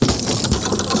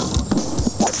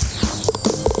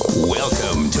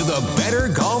to the Better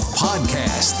Golf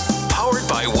Podcast, powered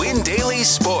by Win Daily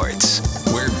Sports,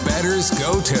 where bettors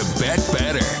go to bet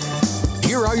better.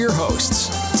 Here are your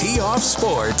hosts, Tee Off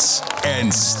Sports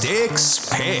and Sticks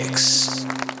Picks.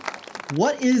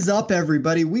 What is up,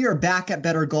 everybody? We are back at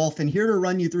Better Golf and here to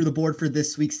run you through the board for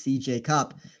this week's CJ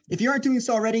Cup. If you aren't doing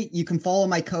so already, you can follow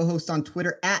my co-host on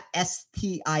Twitter at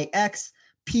STIXPICKS.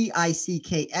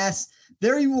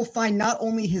 There you will find not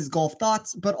only his golf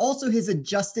thoughts, but also his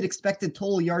adjusted expected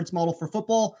total yards model for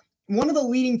football, one of the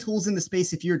leading tools in the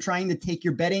space if you're trying to take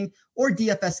your betting or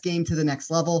DFS game to the next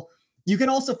level. You can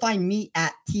also find me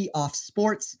at Tee Off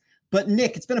Sports. But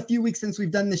Nick, it's been a few weeks since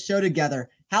we've done this show together.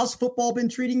 How's football been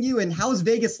treating you, and how's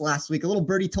Vegas last week? A little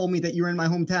birdie told me that you were in my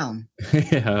hometown.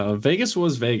 Yeah, Vegas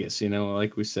was Vegas. You know,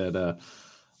 like we said,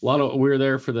 we were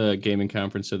there for the gaming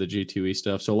conference of the G2E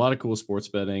stuff. So a lot of cool sports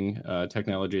betting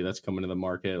technology that's coming to the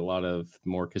market. A lot of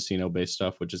more casino-based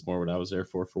stuff, which is more what I was there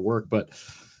for work. But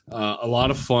a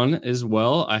lot of fun as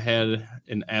well. I had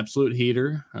an absolute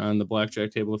heater on the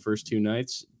blackjack table the first two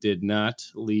nights. Did not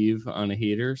leave on a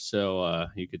heater, so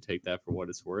you could take that for what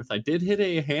it's worth. I did hit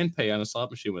a hand pay on a slot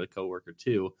machine with a coworker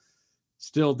too.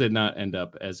 Still did not end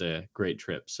up as a great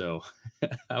trip. So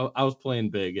I was playing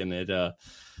big, and I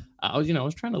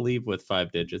was trying to leave with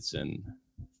 5 digits, and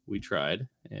we tried,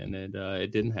 and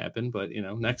it didn't happen. But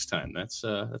next time. That's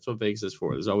what Vegas is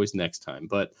for. There's always next time.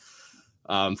 But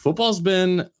football's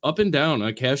been up and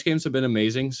down. Cash games have been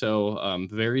amazing, so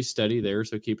very steady there.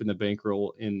 So keeping the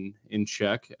bankroll in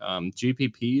check.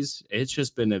 GPPs, it's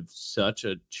just been such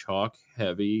a chalk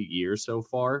heavy year so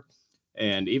far.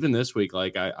 And even this week,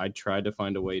 like I tried to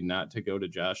find a way not to go to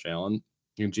Josh Allen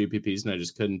in GPPs, and I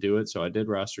just couldn't do it. So I did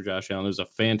roster Josh Allen. It was a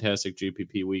fantastic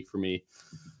GPP week for me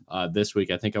this week.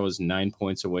 I think I was 9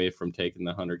 points away from taking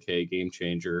the 100K game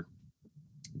changer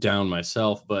down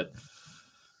myself, but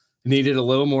needed a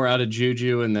little more out of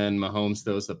Juju, and then Mahomes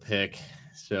throws the pick.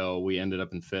 So we ended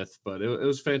up in 5th, but it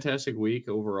was a fantastic week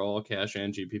overall. Cash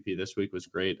and GPP this week was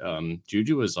great.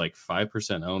 Juju was like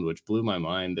 5% owned, which blew my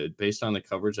mind. Based on the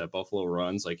coverage that Buffalo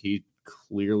runs, like he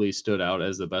clearly stood out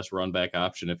as the best run back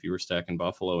option if you were stacking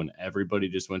Buffalo, and everybody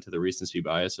just went to the recency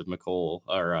bias of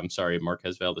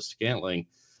Marquez Valdes-Scantling.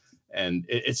 And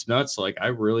it's nuts. Like I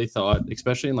really thought,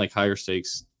 especially in like higher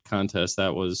stakes contest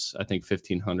that was I think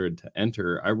 1,500 to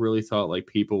enter, I really thought like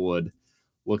people would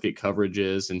look at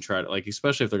coverages and try to, like,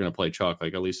 especially if they're going to play chalk,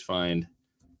 like at least find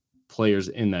players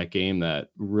in that game that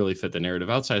really fit the narrative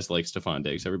outside of like Stephon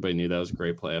Diggs. Everybody knew that was a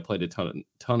great play. I played a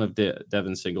ton of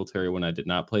Devin Singletary when I did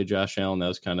not play Josh Allen. That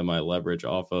was kind of my leverage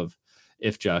off of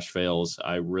if Josh fails.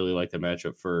 I really like the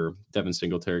matchup for Devin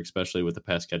Singletary, especially with the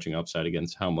pass catching upside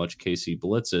against how much KC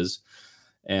blitzes.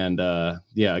 And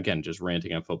again, just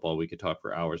ranting on football. We could talk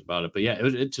for hours about it. But yeah,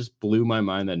 it just blew my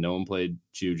mind that no one played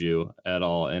Juju at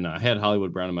all. And I had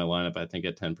Hollywood Brown in my lineup, I think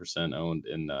at 10% owned.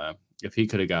 And if he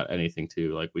could have got anything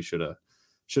too, like we should have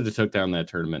took down that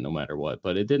tournament no matter what.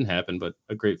 But it didn't happen. But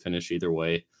a great finish either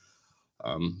way.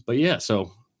 But yeah,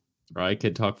 so I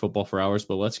could talk football for hours,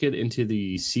 but let's get into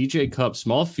the CJ Cup.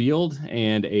 Small field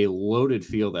and a loaded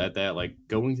field at that. Like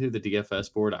going through the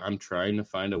DFS board, I'm trying to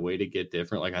find a way to get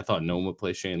different. Like I thought no one would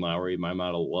play Shane Lowry. My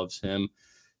model loves him.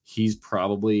 He's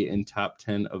probably in top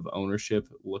 10 of ownership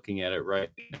looking at it right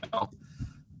now.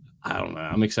 I don't know.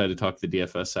 I'm excited to talk the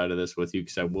DFS side of this with you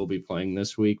because I will be playing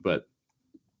this week, but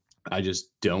I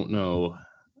just don't know.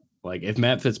 Like if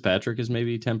Matt Fitzpatrick is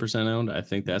maybe 10% owned, I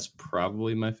think that's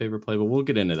probably my favorite play, but we'll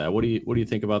get into that. What do you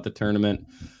think about the tournament?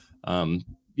 And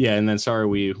then sorry,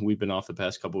 we've been off the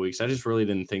past couple of weeks. I just really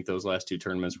didn't think those last 2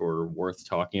 tournaments were worth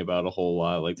talking about a whole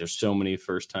lot. Like there's so many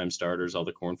first-time starters, all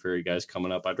the Korn Ferry guys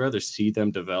coming up. I'd rather see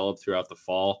them develop throughout the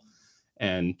fall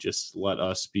and just let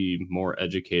us be more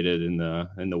educated in the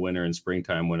winter and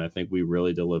springtime when I think we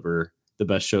really deliver the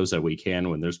best shows that we can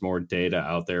when there's more data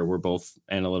out there. We're both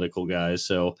analytical guys,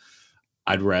 so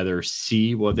I'd rather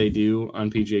see what they do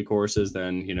on PGA courses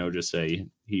than, just say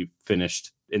he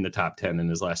finished in the top 10 in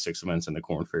his last 6 events in the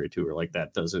Korn Ferry Tour. Like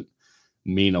that doesn't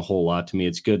mean a whole lot to me.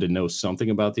 It's good to know something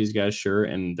about these guys, sure,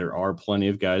 and there are plenty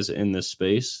of guys in this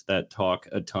space that talk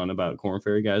a ton about Korn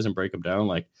Ferry guys and break them down.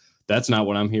 Like that's not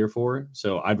what I'm here for,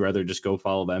 so I'd rather just go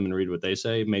follow them and read what they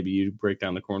say. Maybe you break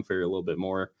down the Korn Ferry a little bit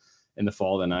more in the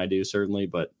fall than I do, certainly,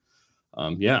 but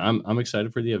I'm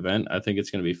excited for the event. I think it's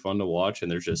going to be fun to watch, and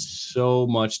there's just so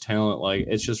much talent. Like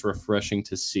it's just refreshing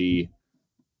to see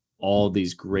all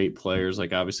these great players.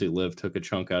 Like obviously Liv took a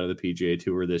chunk out of the PGA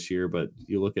Tour this year, but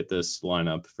you look at this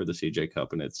lineup for the CJ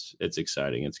Cup and it's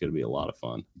exciting. It's going to be a lot of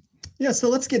fun. Yeah, so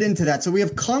let's get into that. So we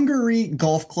have Congaree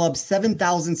Golf Club,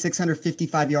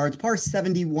 7,655 yards, par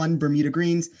 71 Bermuda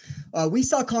greens. We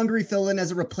saw Congaree fill in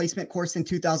as a replacement course in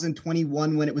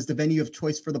 2021 when it was the venue of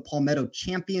choice for the Palmetto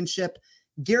Championship.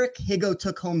 Garrick Higo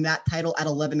took home that title at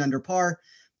 11 under par.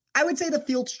 I would say the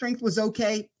field strength was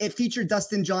okay. It featured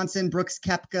Dustin Johnson, Brooks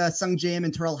Koepka, Sung Jae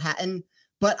and Terrell Hatton.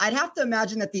 But I'd have to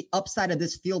imagine that the upside of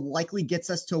this field likely gets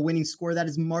us to a winning score that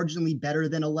is marginally better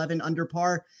than 11 under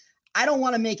par. I don't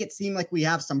want to make it seem like we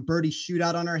have some birdie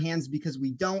shootout on our hands because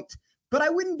we don't, but I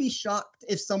wouldn't be shocked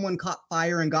if someone caught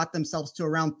fire and got themselves to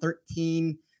around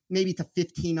 13, maybe to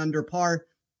 15 under par.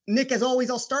 Nick, as always,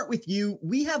 I'll start with you.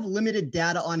 We have limited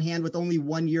data on hand with only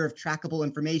 1 year of trackable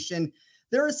information.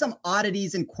 There are some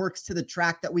oddities and quirks to the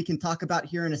track that we can talk about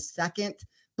here in a second,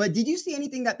 but did you see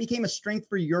anything that became a strength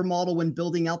for your model when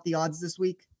building out the odds this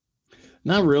week?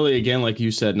 Not really. Again, like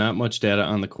you said, not much data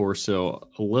on the course, so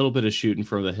a little bit of shooting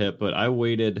from the hip, but I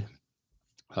weighted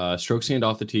stroke gained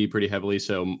off the tee pretty heavily,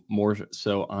 so more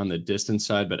so on the distance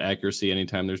side, but accuracy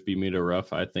anytime there's Bermuda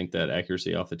rough, I think that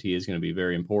accuracy off the tee is going to be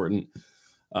very important.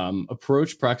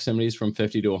 Approach proximities from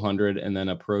 50 to 100, and then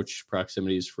approach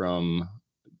proximities from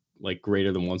like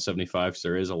greater than 175, because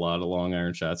there is a lot of long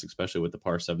iron shots, especially with the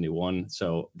par 71.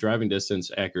 So driving distance,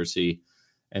 accuracy,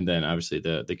 and then obviously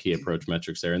the key approach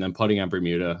metrics there. And then putting on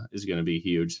Bermuda is going to be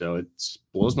huge. So it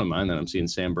blows my mind that I'm seeing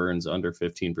Sam Burns under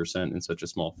 15% in such a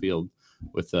small field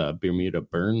with Bermuda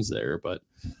Burns there. But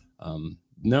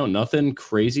no, nothing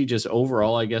crazy. Just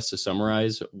overall, I guess to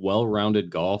summarize, well-rounded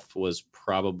golf was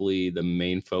probably the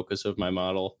main focus of my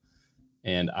model.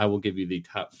 And I will give you the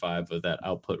top 5 of that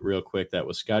output real quick. That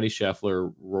was Scotty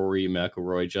Scheffler, Rory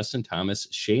McIlroy, Justin Thomas,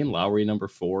 Shane Lowry, number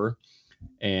 4,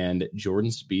 and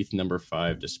Jordan Spieth, number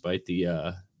 5. Despite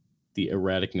the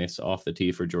erraticness off the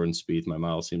tee for Jordan Spieth, my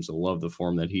model seems to love the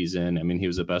form that he's in. I mean, he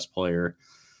was the best player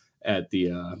at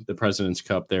the President's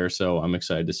Cup there, so I'm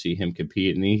excited to see him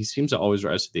compete. And he seems to always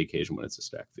rise to the occasion when it's a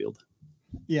stacked field.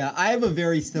 Yeah, I have a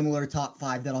very similar top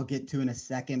 5 that I'll get to in a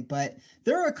second, but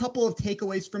there are a couple of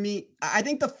takeaways for me. I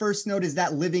think the first note is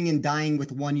that living and dying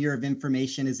with 1 year of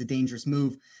information is a dangerous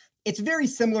move. It's very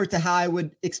similar to how I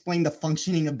would explain the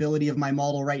functioning ability of my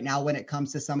model right now when it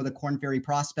comes to some of the Korn Ferry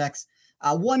prospects.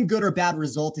 One good or bad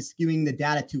result is skewing the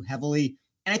data too heavily.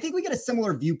 And I think we get a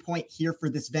similar viewpoint here for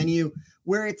this venue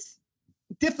where it's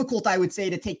difficult, I would say,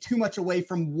 to take too much away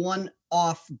from one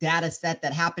off data set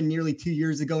that happened nearly 2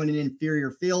 years ago in an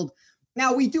inferior field.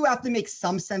 Now, we do have to make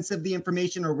some sense of the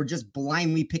information or we're just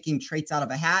blindly picking traits out of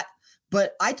a hat.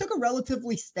 But I took a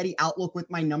relatively steady outlook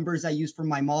with my numbers I used for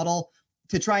my model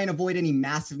to try and avoid any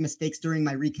massive mistakes during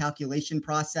my recalculation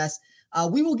process.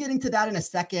 We will get into that in a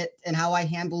second and how I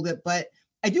handled it. But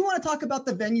I do want to talk about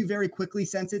the venue very quickly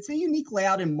since it's a unique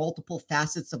layout in multiple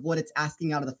facets of what it's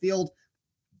asking out of the field.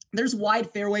 There's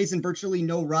wide fairways and virtually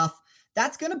no rough.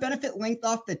 That's going to benefit length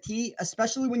off the tee,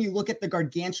 especially when you look at the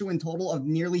gargantuan total of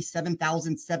nearly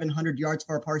 7,700 yards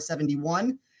for a par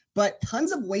 71. But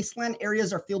tons of wasteland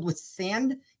areas are filled with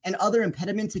sand and other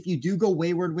impediments if you do go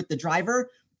wayward with the driver.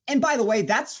 And by the way,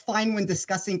 that's fine when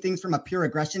discussing things from a pure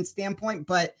aggression standpoint,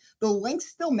 but the length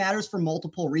still matters for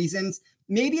multiple reasons.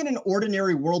 Maybe in an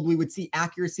ordinary world, we would see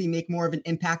accuracy make more of an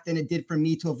impact than it did for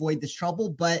me to avoid this trouble,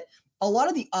 but a lot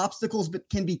of the obstacles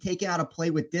can be taken out of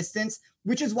play with distance,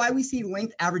 which is why we see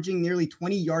length averaging nearly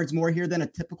 20 yards more here than a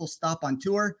typical stop on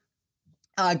tour.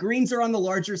 Greens are on the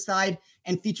larger side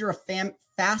and feature a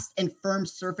fast and firm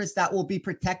surface that will be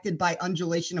protected by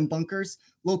undulation and bunkers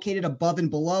located above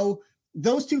and below.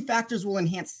 Those two factors will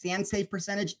enhance sand save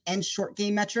percentage and short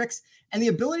game metrics, and the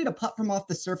ability to putt from off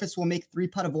the surface will make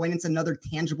 3-putt avoidance another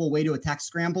tangible way to attack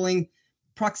scrambling.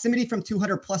 Proximity from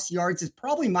 200 plus yards is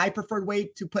probably my preferred way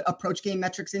to put approach game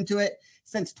metrics into it,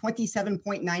 since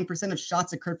 27.9% of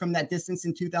shots occurred from that distance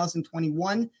in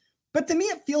 2021. But to me,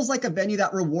 it feels like a venue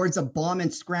that rewards a bomb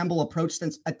and scramble approach,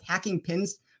 since attacking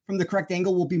pins from the correct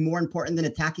angle will be more important than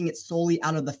attacking it solely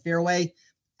out of the fairway.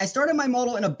 I started my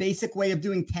model in a basic way of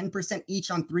doing 10%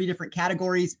 each on 3 different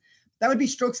categories. That would be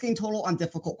strokes gained total on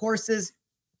difficult courses,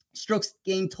 strokes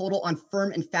gained total on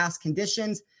firm and fast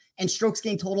conditions, and strokes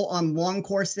gained total on long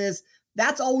courses.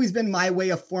 That's always been my way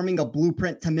of forming a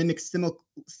blueprint to mimic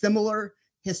similar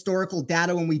historical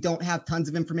data when we don't have tons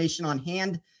of information on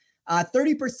hand.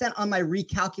 30% on my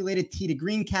recalculated tee to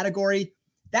green category.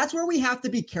 That's where we have to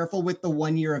be careful with the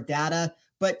 1 year of data.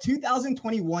 But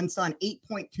 2021 saw an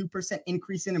 8.2%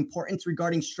 increase in importance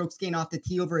regarding strokes gained off the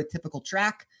tee over a typical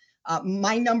track.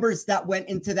 My numbers that went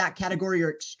into that category are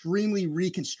extremely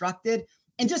reconstructed.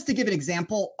 And just to give an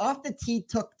example, off the tee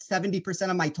took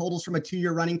 70% of my totals from a 2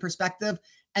 year running perspective,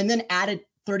 and then added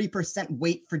 30%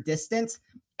 weight for distance.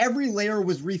 every layer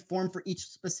was reformed for each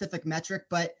specific metric,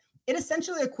 but it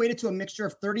essentially equated to a mixture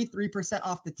of 33%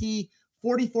 off the tee,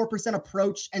 44%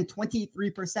 approach, and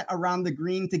 23% around the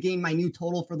green to gain my new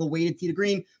total for the weighted tee to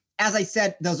green. As I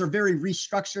said, those are very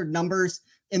restructured numbers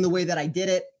in the way that I did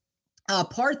it.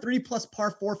 Par 3 plus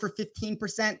par 4 for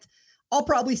 15%. I'll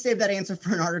probably save that answer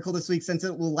for an article this week since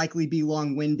it will likely be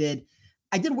long-winded.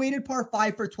 I did weighted par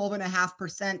 5 for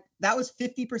 12.5%. That was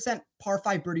 50% par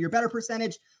 5 birdie or better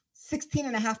percentage,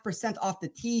 16.5% off the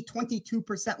tee,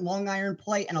 22% long iron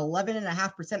play, and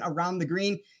 11.5% around the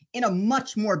green in a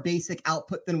much more basic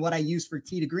output than what I use for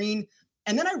tee to green.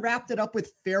 And then I wrapped it up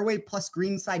with fairway plus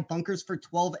greenside bunkers for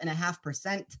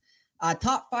 12.5%.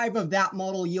 Top 5 of that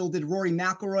model yielded Rory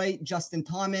McIlroy, Justin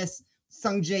Thomas,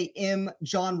 Sungjae Im,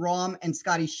 Jon Rahm, and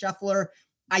Scottie Scheffler.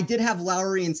 I did have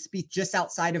Lowry and Spieth just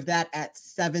outside of that at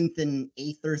 7th and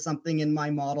 8th or something in my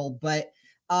model. But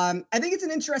I think it's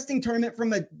an interesting tournament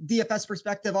from a DFS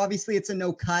perspective. Obviously, it's a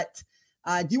no cut.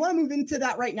 Do you want to move into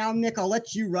that right now, Nick? I'll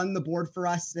let you run the board for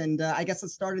us. And I guess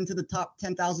let's start into the top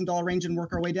 $10,000 range and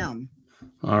work our way down.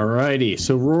 All righty.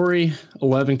 So Rory,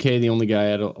 11K, the only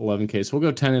guy at 11K. So we'll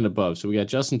go 10 and above. So we got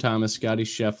Justin Thomas, Scottie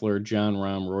Scheffler, Jon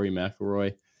Rahm, Rory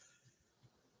McIlroy.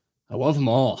 I love them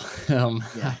all.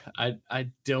 Yeah. I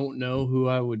don't know who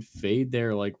I would fade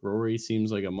there. Like Rory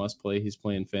seems like a must play. He's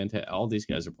playing fantastic. All these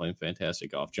guys are playing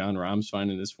fantastic golf. Jon Rahm's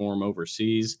finding his form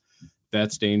overseas.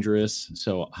 That's dangerous.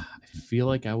 So I feel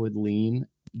like I would lean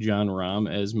Jon Rahm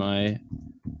as my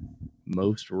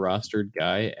most rostered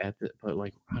guy but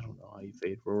like, I don't know how you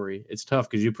fade Rory. It's tough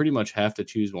because you pretty much have to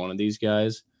choose one of these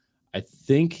guys. I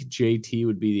think JT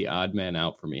would be the odd man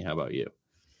out for me. How about you?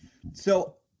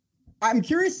 So I'm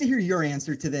curious to hear your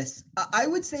answer to this. I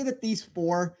would say that these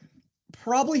four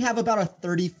probably have about a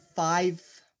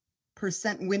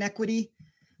 35% win equity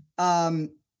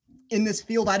in this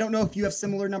field. I don't know if you have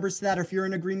similar numbers to that or if you're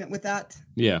in agreement with that.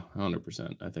 Yeah,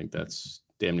 100%. I think that's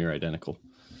damn near identical.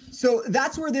 So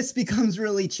that's where this becomes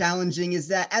really challenging, is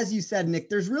that, as you said, Nick,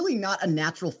 there's really not a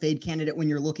natural fade candidate when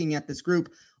you're looking at this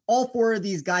group. All four of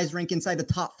these guys rank inside the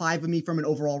top 5 of me from an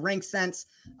overall rank sense.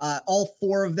 All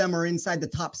 4 of them are inside the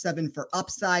top 7 for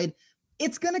upside.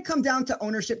 It's going to come down to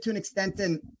ownership to an extent.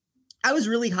 And I was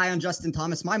really high on Justin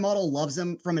Thomas. My model loves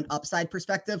him from an upside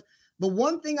perspective. The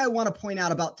one thing I want to point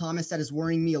out about Thomas that is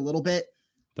worrying me a little bit,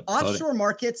 offshore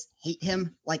markets hate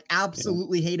him, like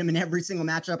absolutely hate him in every single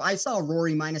matchup. I saw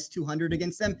Rory minus 200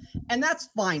 against them, and that's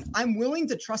fine. I'm willing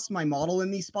to trust my model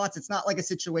in these spots. It's not like a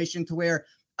situation to where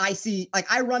I see,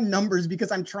 like, I run numbers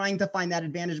because I'm trying to find that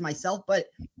advantage myself, but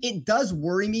it does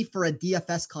worry me for a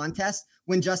DFS contest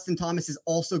when Justin Thomas is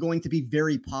also going to be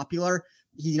very popular.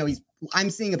 I'm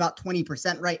seeing about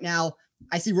 20% right now.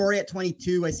 I see Rory at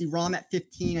 22. I see Rahm at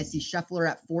 15. I see Scheffler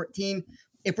at 14.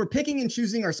 If we're picking and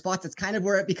choosing our spots, it's kind of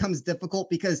where it becomes difficult,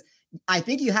 because I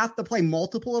think you have to play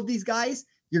multiple of these guys.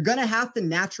 You're going to have to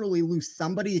naturally lose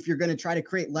somebody if you're going to try to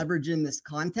create leverage in this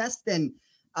contest. And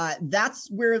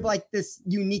that's where like this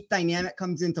unique dynamic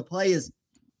comes into play. Is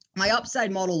my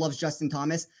upside model loves Justin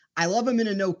Thomas. I love him in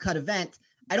a no cut event.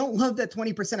 I don't love that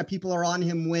 20% of people are on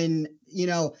him when,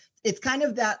 it's kind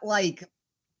of that, like,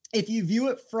 if you view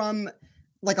it from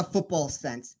like a football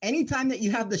sense, anytime that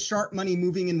you have the sharp money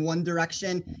moving in one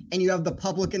direction and you have the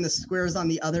public and the squares on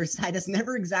the other side, it's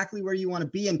never exactly where you want to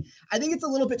be. And I think it's a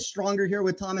little bit stronger here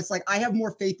with Thomas. Like, I have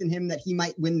more faith in him that he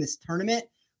might win this tournament,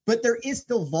 but there is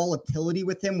still volatility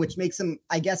with him, which makes him,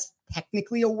 I guess,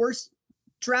 technically a worse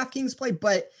DraftKings play,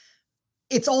 but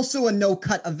it's also a no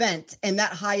cut event, and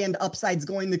that high end upside is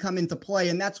going to come into play.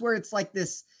 And that's where it's like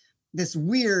this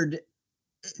weird,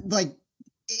 like,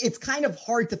 it's kind of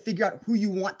hard to figure out who you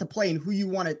want to play and who you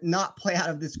want to not play out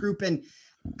of this group. And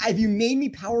if you made me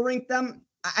power rank them,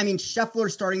 I mean,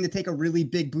 Scheffler's starting to take a really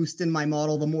big boost in my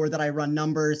model the more that I run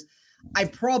numbers. I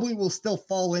probably will still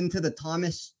fall into the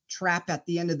Thomas trap at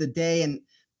the end of the day. And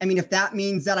I mean, if that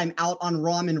means that I'm out on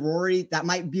Rahm and Rory, that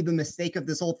might be the mistake of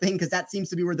this whole thing, because that seems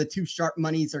to be where the two sharp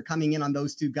monies are coming in on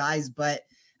those two guys. But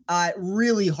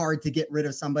really hard to get rid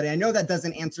of somebody. I know that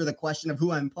doesn't answer the question of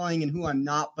who I'm playing and who I'm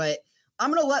not, but I'm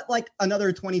going to let like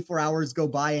another 24 hours go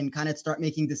by and kind of start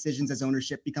making decisions as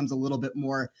ownership becomes a little bit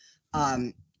more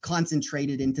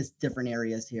concentrated into different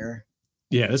areas here.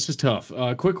 Yeah, this is tough.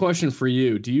 Quick question for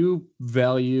you. Do you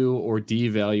value or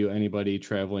devalue anybody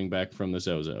traveling back from the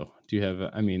Zozo? Do you have,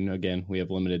 I mean, again, we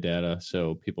have limited data,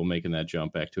 so people making that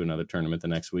jump back to another tournament the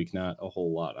next week, not a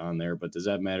whole lot on there, but does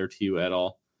that matter to you at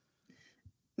all?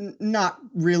 Not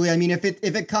really. I mean, if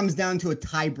it comes down to a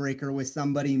tiebreaker with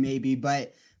somebody, maybe,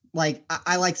 but like,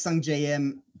 I like Sungjae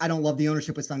Im. I don't love the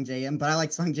ownership with Sungjae Im, but I like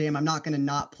Sungjae Im. I'm not going to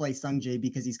not play Sungjae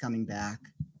because he's coming back.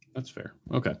 That's fair.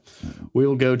 Okay. We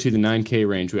will go to the 9K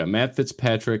range. We got Matt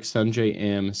Fitzpatrick, Sungjae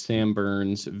Im, Sam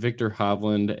Burns, Victor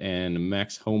Hovland, and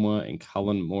Max Homa and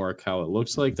Colin Morikawa. It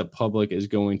looks like the public is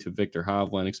going to Victor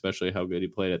Hovland, especially how good he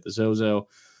played at the Zozo.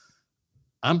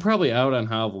 I'm probably out on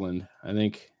Hovland. I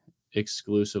think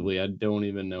exclusively. I don't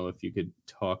even know if you could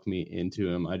talk me into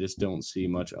him. I just don't see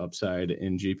much upside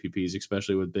in GPPs,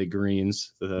 especially with big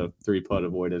greens. The 3-putt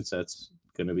avoidance, that's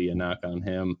going to be a knock on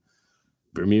him.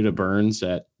 Bermuda Burns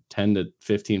at 10 to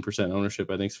 15%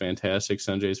 ownership, I think is fantastic.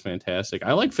 Sungjae is fantastic.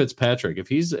 I like Fitzpatrick.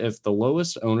 If the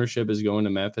lowest ownership is going to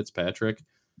Matt Fitzpatrick,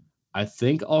 I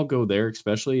think I'll go there,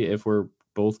 especially if we're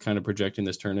both kind of projecting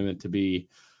this tournament to be,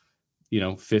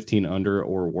 15 under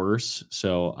or worse.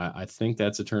 So I think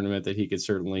that's a tournament that he could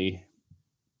certainly,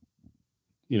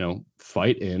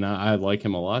 fight in. I like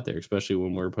him a lot there, especially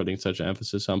when we're putting such an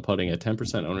emphasis on putting at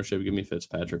 10% ownership. Give me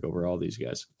Fitzpatrick over all these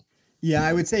guys. Yeah,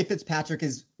 I would say Fitzpatrick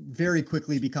is very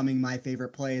quickly becoming my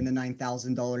favorite play in the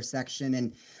 $9,000 section.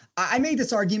 And I made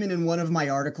this argument in one of my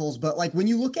articles, but like when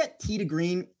you look at tee to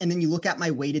green and then you look at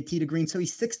my weighted tee to green, so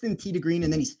he's 6th in tee to green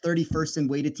and then he's 31st in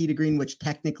weighted tee to green, which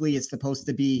technically is supposed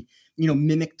to be,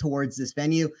 mimicked towards this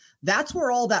venue. That's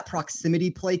where all that proximity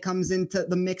play comes into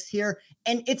the mix here.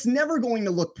 And it's never going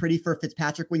to look pretty for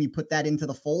Fitzpatrick when you put that into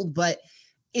the fold, but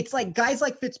it's like guys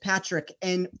like Fitzpatrick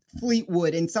and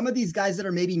Fleetwood and some of these guys that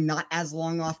are maybe not as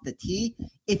long off the tee.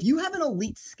 If you have an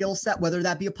elite skill set, whether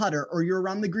that be a putter or you're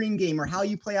around the green game or how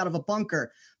you play out of a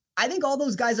bunker, I think all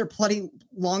those guys are putting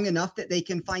long enough that they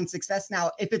can find success.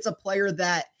 Now, if it's a player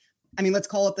that, let's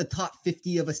call it the top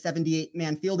 50 of a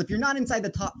 78-man field. If you're not inside the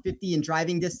top 50 in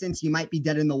driving distance, you might be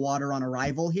dead in the water on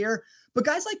arrival here. But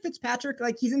guys like Fitzpatrick,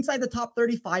 like he's inside the top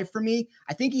 35 for me.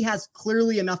 I think he has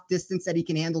clearly enough distance that he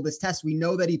can handle this test. We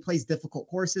know that he plays difficult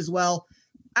courses well.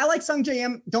 I like Sungjae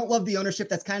Im. Don't love the ownership.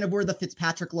 That's kind of where the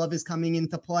Fitzpatrick love is coming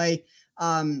into play.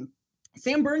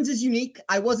 Sam Burns is unique.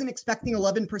 I wasn't expecting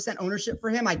 11% ownership for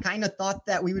him. I kind of thought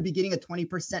that we would be getting a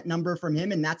 20% number from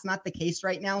him, and that's not the case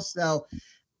right now. So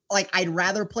I'd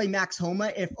rather play Max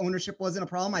Homa if ownership wasn't a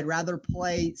problem. I'd rather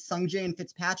play Sungjae and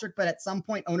Fitzpatrick, but at some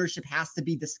point ownership has to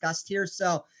be discussed here.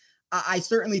 So I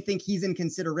certainly think he's in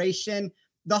consideration.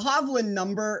 The Hovland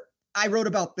number, I wrote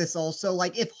about this also.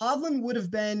 Like if Hovland would have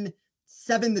been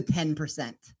 7 to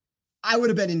 10%, I would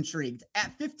have been intrigued.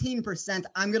 At 15%,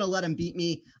 I'm going to let him beat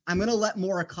me. I'm going to let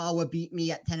Morikawa beat me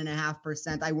at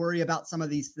 10.5%. I worry about some of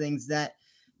these things that,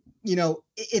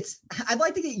 I'd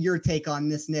like to get your take on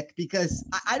this, Nick, because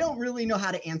I don't really know how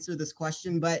to answer this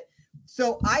question. But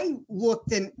so I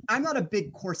looked, and I'm not a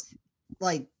big course,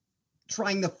 like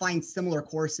trying to find similar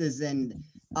courses and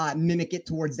mimic it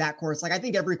towards that course. Like I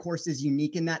think every course is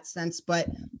unique in that sense. But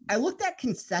I looked at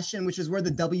Concession, which is where the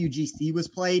WGC was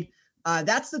played.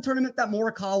 That's the tournament that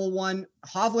Morikawa won.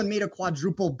 Hovland made a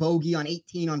quadruple bogey on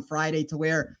 18 on Friday to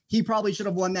where he probably should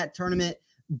have won that tournament.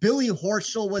 Billy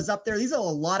Horschel was up there. These are a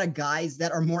lot of guys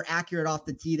that are more accurate off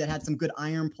the tee that had some good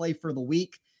iron play for the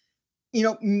week.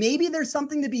 Maybe there's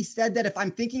something to be said that if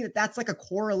I'm thinking that that's like a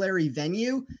corollary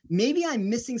venue, maybe I'm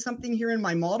missing something here in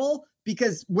my model,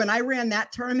 because when I ran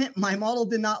that tournament, my model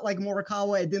did not like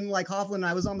Morikawa. It didn't like Hovland.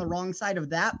 I was on the wrong side of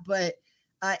that. But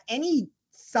any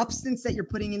substance that you're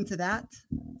putting into that?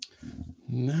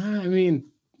 Nah,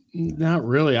 not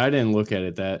really. I didn't look at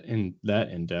it that in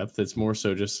depth. It's more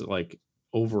so just like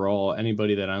overall,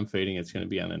 anybody that I'm fading, it's going to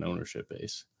be on an ownership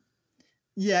base.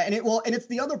 Yeah, and it's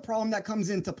the other problem that comes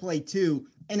into play too,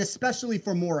 and especially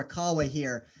for Morikawa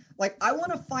here. Like I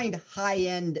want to find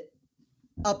high-end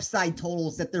upside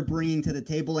totals that they're bringing to the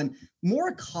table, and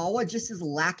Morikawa just is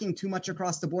lacking too much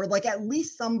across the board. Like at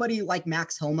least somebody like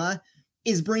Max Homa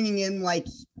is bringing in like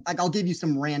I'll give you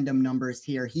some random numbers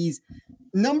here. He's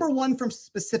number 1 from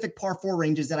specific par 4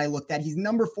 ranges that I looked at. He's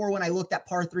number 4 when I looked at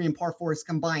par 3 and par 4s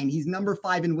combined. He's number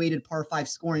 5 in weighted par 5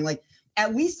 scoring. Like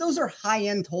at least those are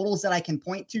high-end totals that I can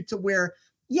point to where,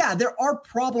 yeah, there are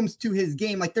problems to his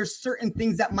game. Like there's certain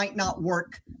things that might not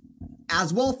work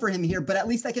as well for him here, but at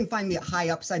least I can find the high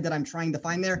upside that I'm trying to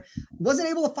find there. Wasn't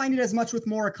able to find it as much with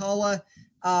Morikawa.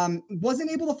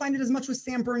 Wasn't able to find it as much with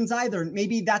Sam Burns either.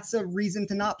 Maybe that's a reason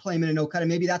to not play him in a no-cut, and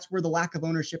maybe that's where the lack of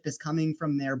ownership is coming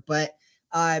from there. But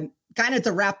kind of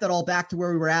to wrap that all back to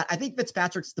where we were at, I think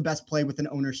Fitzpatrick's the best play with an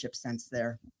ownership sense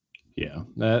there. Yeah,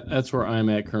 that's where I'm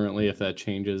at currently. If that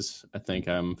changes, I think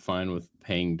I'm fine with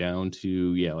paying down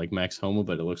to, like Max Homa,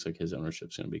 but it looks like his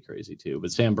ownership's going to be crazy too.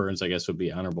 But Sam Burns, I guess, would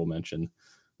be honorable mention.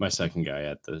 My second guy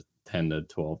at the 10 to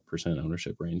 12%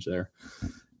 ownership range there.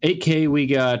 8K, we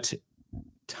got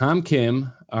Tom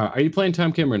Kim. Are you playing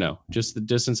Tom Kim or no? Just the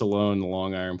distance alone, the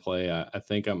long iron play. I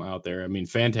think I'm out there.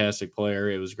 Fantastic player.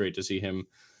 It was great to see him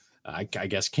I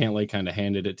guess Cantlay kind of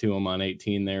handed it to him on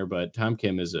 18 there, but Tom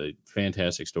Kim is a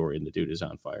fantastic story and the dude is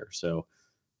on fire. So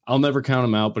I'll never count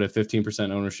him out, but at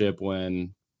 15% ownership,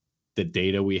 when the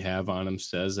data we have on him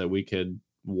says that we could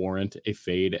warrant a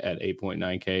fade at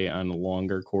 8.9K on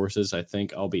longer courses, I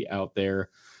think I'll be out there.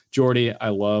 Jordy,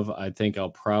 I think I'll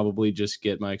probably just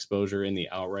get my exposure in the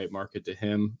outright market to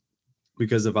him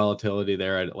because the volatility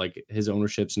there. Like his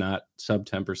ownership's not sub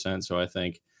 10%. So I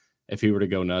think if he were to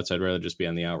go nuts, I'd rather just be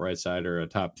on the outright side or a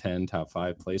top 10, top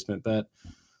 5 placement bet.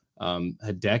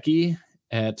 Hideki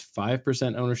at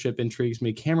 5% ownership intrigues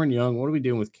me. Cameron Young, what are we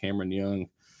doing with Cameron Young?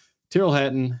 Tyrrell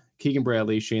Hatton, Keegan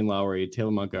Bradley, Shane Lowry,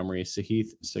 Taylor Montgomery,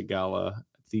 Sahith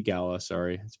Theegala,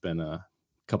 sorry. It's been a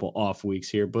couple off weeks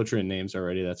here. Butchering names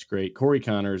already. That's great. Corey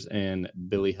Connors and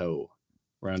Billy Ho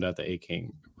round out the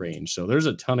A-King range. So there's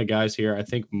a ton of guys here. I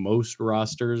think most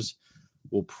rosters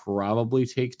will probably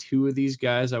take 2 of these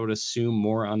guys. I would assume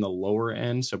more on the lower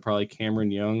end. So probably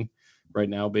Cameron Young right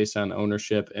now based on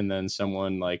ownership. And then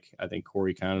someone like, I think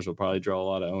Corey Connors will probably draw a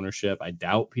lot of ownership. I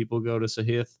doubt people go to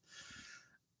Sahith.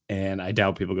 And I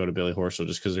doubt people go to Billy Horschel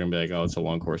just because they're going to be like, oh, it's a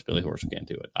long course. Billy Horschel can't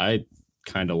do it. I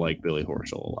kind of like Billy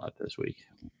Horschel a lot this week.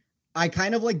 I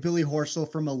kind of like Billy Horschel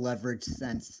from a leverage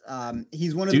sense.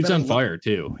 He's one of dude's the on fire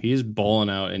too. He's balling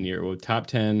out in your top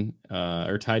 10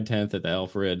 or tied 10th at the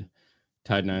Alfred,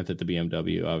 tied 9th at the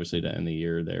BMW, obviously to end the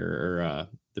year there, or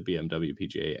the BMW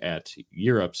PGA at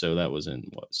Europe. So that was in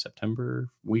September,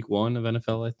 week 1 of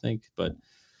NFL, I think. And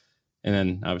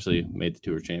then obviously made the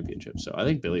Tour Championship. So I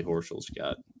think Billy Horschel's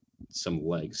got some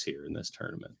legs here in this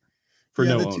tournament. For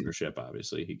no ownership,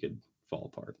 obviously, he could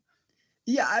fall apart.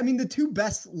 Yeah, I mean, the 2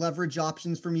 best leverage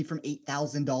options for me from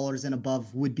 $8,000 and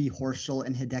above would be Horschel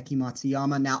and Hideki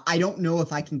Matsuyama. Now, I don't know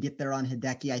if I can get there on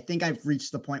Hideki. I think I've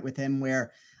reached the point with him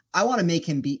where I want to make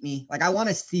him beat me. Like, I want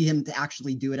to see him to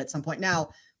actually do it at some point. Now,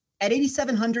 at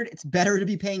 8,700, it's better to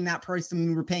be paying that price than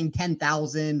we were paying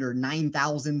 10,000 or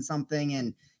 9,000 something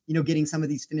and, you know, getting some of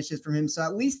these finishes from him. So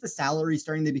at least the salary is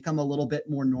starting to become a little bit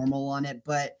more normal on it.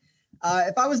 But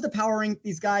if I was to power rank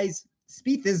these guys,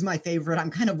 Spieth is my favorite.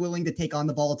 I'm kind of willing to take on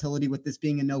the volatility with this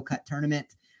being a no-cut tournament.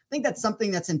 I think that's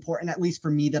something that's important, at least for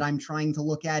me, that I'm trying to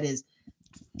look at is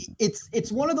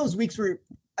it's one of those weeks where,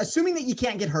 assuming that you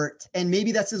can't get hurt, and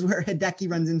maybe this is where Hideki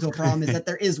runs into a problem, is that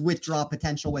there is withdrawal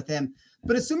potential with him.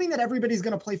 But assuming that everybody's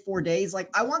going to play 4 days, like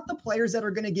I want the players that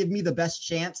are going to give me the best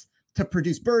chance to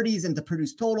produce birdies and to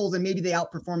produce totals, and maybe they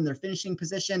outperform their finishing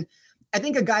position. I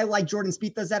think a guy like Jordan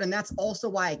Spieth does that, and that's also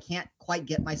why I can't quite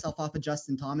get myself off of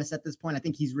Justin Thomas at this point. I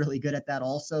think he's really good at that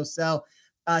also. So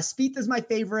Spieth is my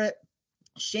favorite.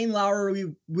 Shane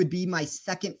Lowry would be my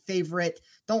second favorite.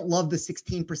 Don't love the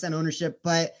 16% ownership,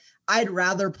 but I'd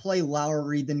rather play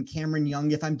Lowry than Cameron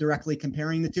Young if I'm directly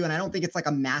comparing the two. And I don't think it's like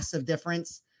a massive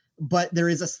difference, but there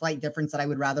is a slight difference that I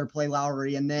would rather play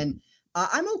Lowry. And then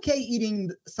I'm okay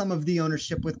eating some of the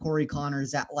ownership with Corey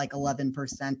Connors at like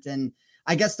 11%. And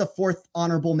I guess the 4th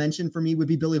honorable mention for me would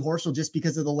be Billy Horschel, just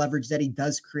because of the leverage that he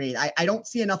does create. I don't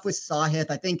see enough with Sahith.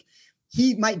 I think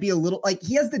he might be a little like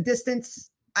he has the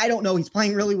distance. I don't know. He's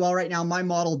playing really well right now. My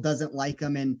model doesn't like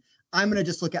him. And I'm going to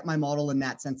just look at my model in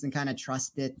that sense and kind of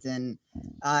trust it. And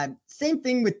same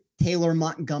thing with Taylor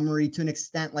Montgomery to an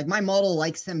extent. Like my model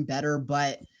likes him better,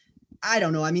 but I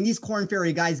don't know. I mean, these Corn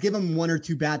Ferry guys, give him 1 or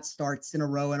 2 bad starts in a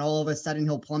row, and all of a sudden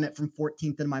he'll plummet from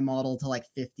 14th in my model to like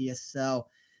 50th. So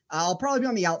I'll probably be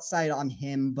on the outside on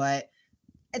him, but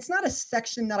it's not a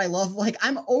section that I love. Like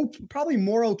I'm probably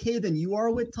more okay than you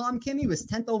are with Tom Kim. He was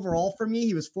 10th overall for me.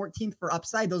 He was 14th for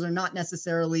upside. Those are not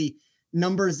necessarily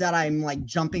numbers that I'm like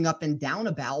jumping up and down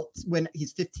about when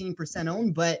he's 15%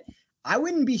 owned, but I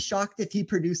wouldn't be shocked if he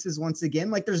produces once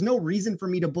again. Like there's no reason for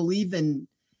me to believe in.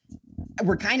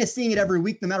 We're kind of seeing it every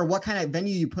week, no matter what kind of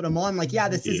venue you put him on. Like, yeah,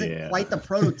 this isn't quite the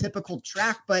prototypical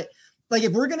track, but like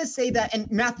if we're going to say that,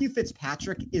 and Matthew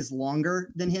Fitzpatrick is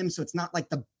longer than him, so it's not like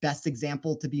the best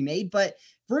example to be made, but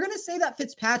if we're going to say that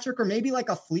Fitzpatrick or maybe like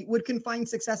a Fleetwood can find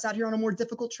success out here on a more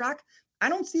difficult track, I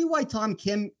don't see why Tom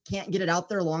Kim can't get it out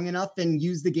there long enough and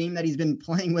use the game that he's been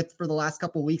playing with for the last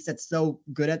couple of weeks that's so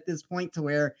good at this point to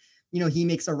where, you know, he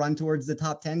makes a run towards the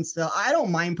top 10. So I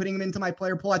don't mind putting him into my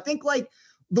player pool. I think like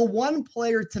the one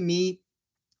player to me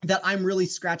that I'm really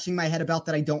scratching my head about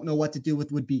that I don't know what to do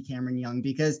with would be Cameron Young,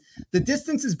 because the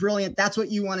distance is brilliant. That's what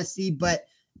you want to see, but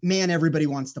man, everybody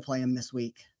wants to play him this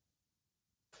week.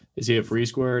 Is he a free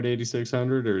square at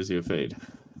 8,600 or is he a fade?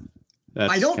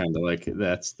 That's kind of like,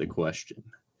 that's the question.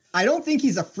 I don't think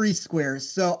he's a free square.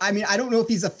 So, I mean, I don't know if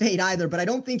he's a fade either, but I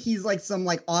don't think he's like some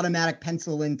like automatic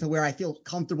pencil in to where I feel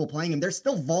comfortable playing him. There's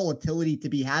still volatility to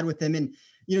be had with him. And,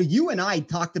 you know, you and I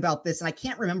talked about this, and I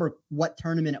can't remember what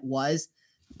tournament it was,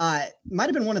 might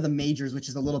have been one of the majors, which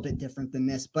is a little bit different than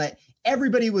this, but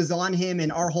everybody was on him,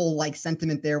 and our whole like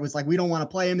sentiment there was like, we don't want to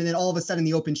play him. And then all of a sudden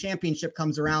the Open Championship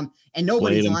comes around and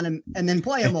nobody's on him, and then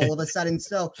play him all of a sudden.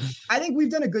 So I think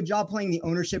we've done a good job playing the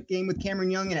ownership game with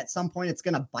Cameron Young, and at some point it's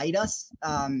going to bite us.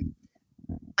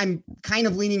 I'm kind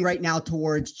of leaning right now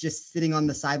towards just sitting on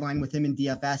the sideline with him in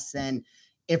DFS. And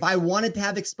if I wanted to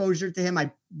have exposure to him, I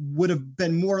would have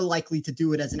been more likely to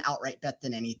do it as an outright bet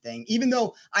than anything, even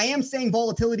though I am saying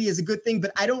volatility is a good thing,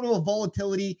 but I don't know if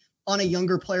volatility on a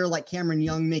younger player like Cameron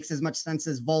Young makes as much sense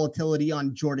as volatility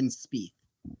on Jordan Spieth.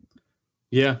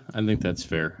 Yeah, I think that's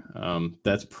fair.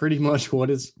 That's pretty much what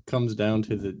it comes down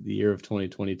to the year of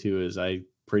 2022 is I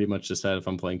pretty much decide if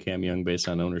I'm playing Cam Young based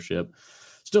on ownership.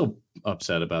 Still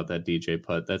upset about that DJ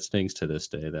putt. That stings to this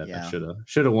day. That I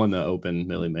should have won the Open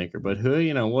Millie Maker, but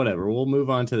whatever. We'll move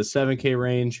on to the 7K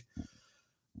range.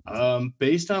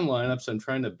 Based on lineups, I'm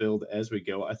trying to build as we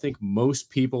go. I think most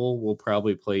people will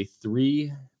probably play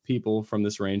 3 people from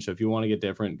this range. So if you want to get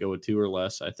different, go with 2 or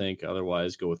less. I think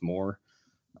otherwise go with more.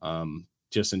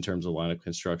 Just in terms of lineup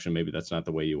construction, maybe that's not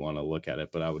the way you want to look at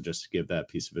it, but I would just give that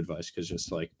piece of advice because just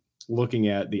like looking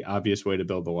at the obvious way to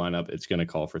build the lineup, it's going to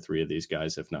call for 3 of these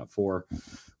guys, if not 4.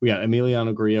 We got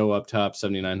Emiliano Grillo up top,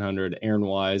 7,900, Aaron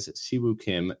Wise, Siwoo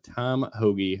Kim, Tom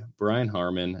Hoge, Brian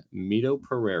Harman, Mito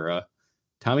Pereira,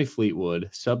 Tommy Fleetwood,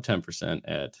 sub 10%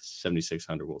 at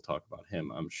 7,600. We'll talk about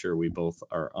him. I'm sure we both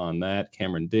are on that.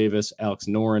 Cameron Davis, Alex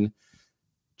Noren,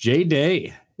 Jay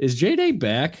Day. Is Jay Day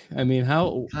back? I mean,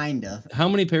 how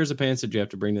many pairs of pants did you have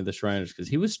to bring to the Shriners? Because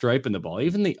he was striping the ball.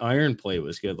 Even the iron play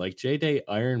was good. Like Jay Day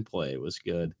iron play was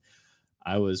good.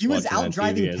 He was out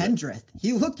driving Pendrith.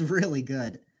 He looked really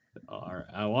good. All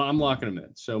right. Well, I'm locking him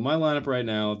in. So my lineup right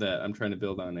now that I'm trying to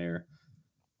build on air,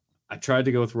 I tried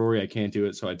to go with Rory. I can't do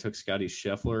it. So I took Scotty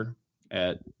Scheffler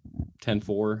at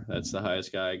 10-4. That's the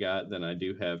highest guy I got. Then I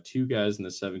do have 2 guys in the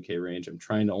 7K range. I'm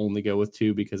trying to only go with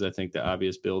 2 because I think the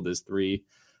obvious build is 3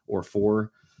 or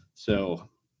 4. So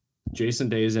Jason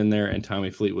Day's in there and Tommy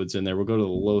Fleetwood's in there. We'll go to the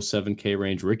low 7K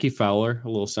range. Ricky Fowler, a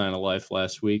little sign of life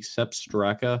last week. Sepp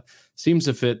Straka seems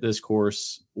to fit this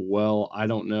course well. I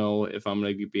don't know if I'm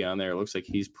going to be on there. It looks like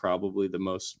he's probably the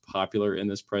most popular in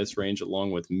this price range,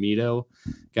 along with Mito.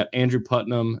 Got Andrew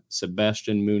Putnam,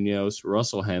 Sebastian Munoz,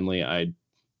 Russell Henley. I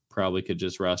probably could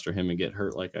just roster him and get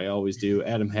hurt like I always do.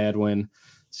 Adam Hadwin,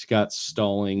 Scott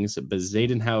Stallings,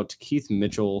 Bezadenhout, Keith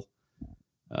Mitchell,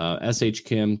 S.H.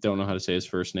 Kim, don't know how to say his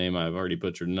first name. I've already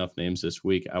butchered enough names this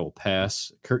week. I will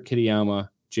pass. Kurt Kitayama,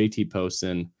 J.T.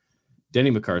 Poston,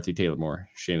 Denny McCarthy, Taylor Moore,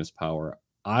 Seamus Power.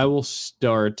 I will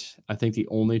start. I think the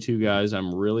only 2 guys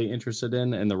I'm really interested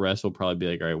in, and the rest will probably be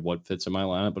like, all right, what fits in my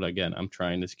lineup? But again, I'm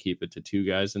trying to keep it to 2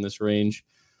 guys in this range.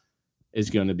 Is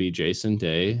going to be Jason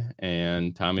Day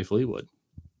and Tommy Fleetwood.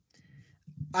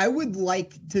 I would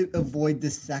like to avoid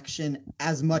this section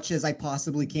as much as I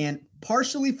possibly can,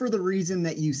 partially for the reason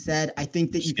that you said. I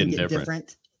think that you can get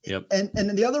different. Yep.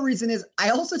 And the other reason is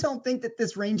I also don't think that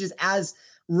this range is as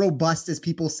robust as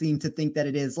people seem to think that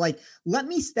it is. Like, let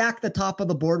me stack the top of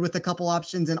the board with a couple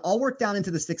options and I'll work down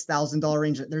into the $6,000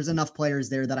 range. There's enough players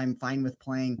there that I'm fine with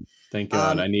playing. Thank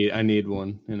God. I need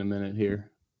one in a minute here.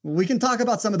 We can talk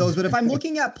about some of those, but if I'm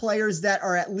looking at players that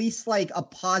are at least like a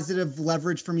positive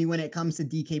leverage for me when it comes to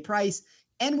DK price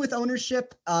and with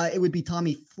ownership, it would be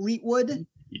Tommy Fleetwood.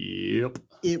 Yep.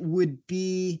 It would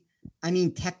be,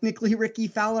 technically Ricky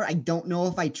Fowler. I don't know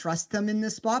if I trust him in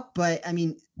this spot, but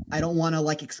I don't want to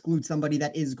like exclude somebody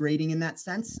that is grading in that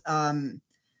sense.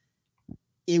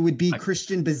 It would be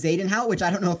Christian Bezadenhout, which I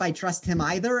don't know if I trust him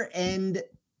either. And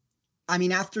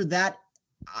after that,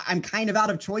 I'm kind of out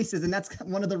of choices. And that's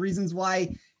one of the reasons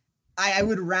why I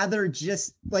would rather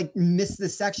just like miss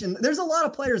this section. There's a lot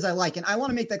of players I like, and I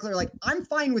want to make that clear. Like, I'm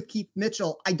fine with Keith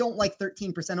Mitchell. I don't like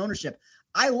 13% ownership.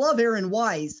 I love Aaron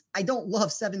Wise. I don't love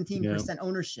 17%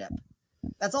 ownership.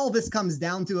 That's all this comes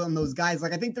down to on those guys.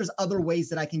 Like, I think there's other ways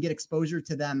that I can get exposure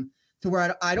to them to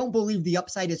where I don't believe the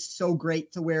upside is so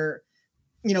great to where,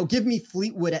 give me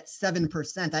Fleetwood at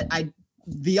 7%.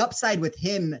 The upside with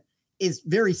him is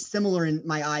very similar in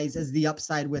my eyes as the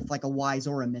upside with like a Wise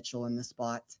or a Mitchell in the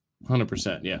spot.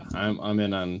 100%. Yeah. I'm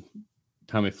in on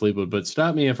Tommy Fleetwood, but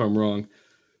stop me if I'm wrong.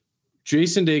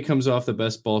 Jason Day comes off the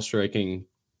best ball striking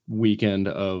weekend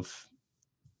of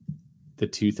the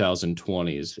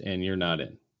 2020s and you're not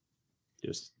in.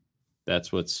 Just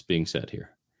that's what's being said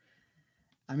here.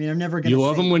 I'm never going to. You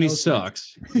love him when he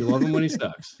sucks. You love him when he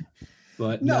sucks.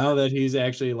 But now that he's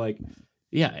actually like,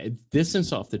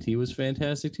 distance off the tee was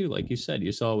fantastic too. Like you said,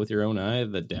 you saw it with your own eye.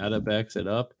 The data backs it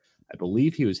up. I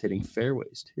believe he was hitting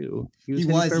fairways too. He was He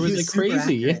hitting was fairways like super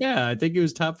crazy. accurate. Yeah, I think he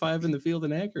was top 5 in the field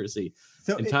in accuracy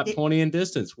and top 20 in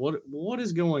distance. What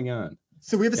is going on?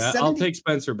 So we have I'll take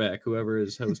Spencer back, whoever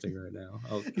is hosting right now.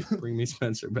 Bring me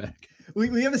Spencer back.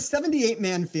 We have a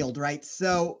 78-man field, right?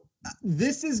 So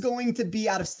this is going to be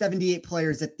out of 78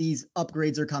 players that these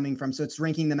upgrades are coming from. So it's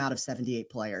ranking them out of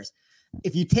 78 players.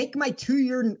 If you take my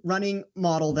 2-year running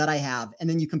model that I have, and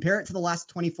then you compare it to the last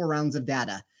 24 rounds of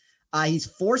data, he's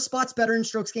 4 spots better in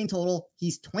strokes gained total.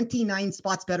 He's 29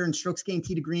 spots better in strokes gained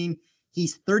tee to green.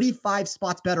 He's 35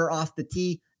 spots better off the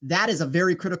tee. That is a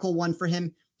very critical one for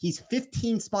him. He's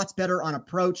 15 spots better on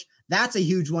approach. That's a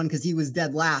huge one because he was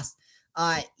dead last.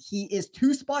 He is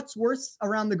 2 spots worse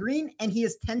around the green, and he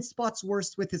is 10 spots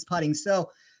worse with his putting. So,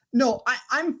 no,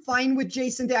 I'm fine with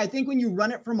Jason Day. I think when you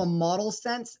run it from a model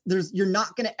sense, you're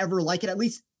not going to ever like it, at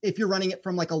least if you're running it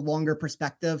from like a longer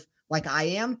perspective like I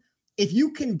am. If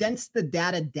you condense the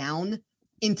data down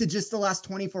into just the last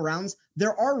 24 rounds,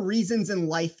 there are reasons in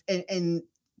life and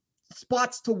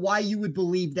spots to why you would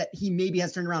believe that he maybe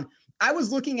has turned around. I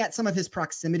was looking at some of his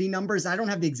proximity numbers. I don't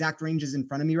have the exact ranges in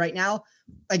front of me right now.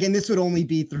 Again, this would only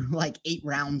be through like 8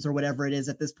 rounds or whatever it is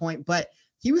at this point, but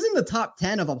he was in the top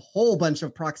 10 of a whole bunch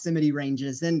of proximity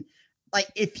ranges. And like,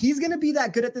 if he's going to be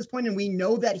that good at this point, and we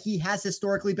know that he has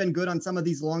historically been good on some of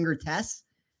these longer tests,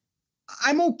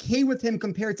 I'm okay with him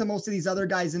compared to most of these other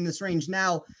guys in this range.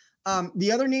 Now,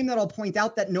 the other name that I'll point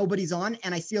out that nobody's on,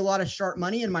 and I see a lot of sharp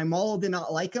money, and my model did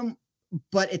not like him,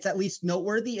 but it's at least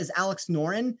noteworthy, is Alex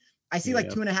Noren. I see like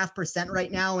 2.5%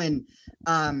 right now. And,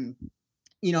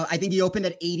 I think he opened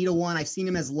at 80 to 1. I've seen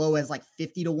him as low as like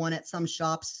 50 to 1 at some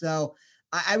shops. So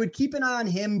I would keep an eye on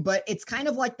him, but it's kind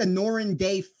of like the Noren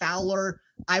Day Fowler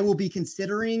I will be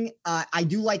considering. I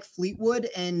do like Fleetwood.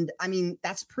 And I mean,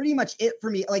 that's pretty much it for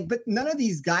me. Like, but none of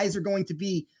these guys are going to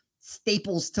be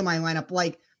staples to my lineup.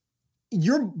 Like,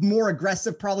 you're more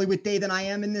aggressive probably with Day than I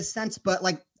am in this sense, but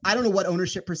like, I don't know what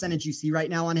ownership percentage you see right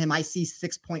now on him. I see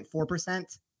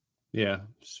 6.4%. Yeah,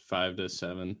 5 to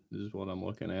 7 is what I'm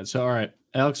looking at. So, all right,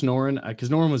 Alex Noren, because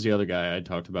Noren was the other guy I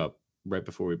talked about right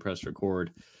before we pressed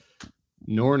record.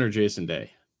 Noren or Jason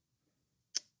Day?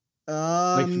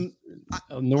 Noren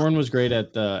was great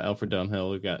at Alfred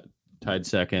Dunhill. We got tied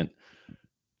second.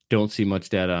 Don't see much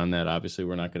data on that. Obviously,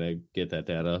 we're not going to get that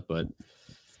data, but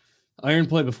iron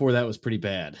play before that was pretty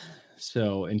bad.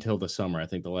 So until the summer, I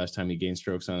think the last time he gained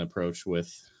strokes on approach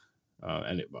with,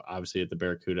 obviously at the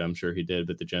Barracuda, I'm sure he did,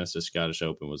 but the Genesis Scottish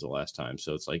Open was the last time.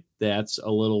 So it's like, that's a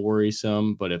little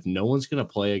worrisome. But if no one's going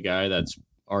to play a guy that's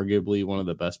arguably one of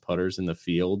the best putters in the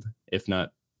field, if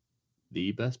not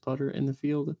the best putter in the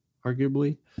field,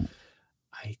 arguably,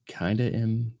 I kind of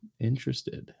am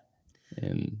interested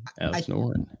in Alex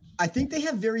Noren. I think they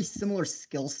have very similar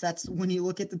skill sets when you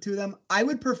look at the two of them. I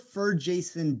would prefer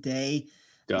Jason Day.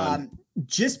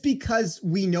 Just because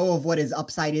we know of what his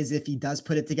upside is if he does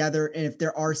put it together and if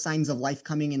there are signs of life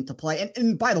coming into play.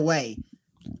 And by the way,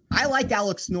 I liked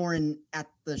Alex Noren at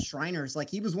the Shriners. Like,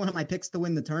 he was one of my picks to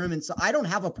win the tournament. So I don't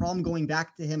have a problem going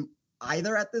back to him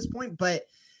either at this point. But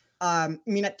I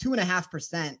mean, at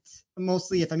 2.5%,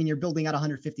 mostly if, you're building out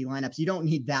 150 lineups, you don't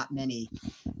need that many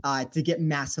to get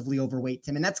massively overweight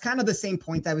Tim. And that's kind of the same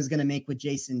point I was going to make with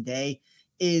Jason Day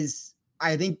is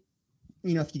I think,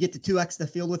 if you get to 2x the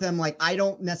field with him, like, I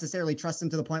don't necessarily trust him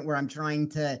to the point where I'm trying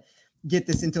to get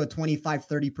this into a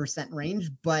 25-30%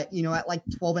 range, but at like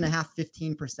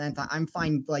 12.5, 15%, I'm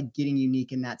fine like getting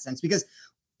unique in that sense because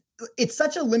it's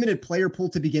such a limited player pool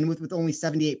to begin with only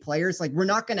 78 players. Like, we're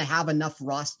not going to have enough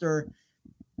roster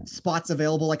spots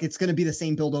available. Like, it's going to be the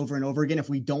same build over and over again if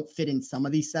we don't fit in some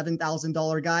of these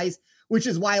 $7,000 guys, which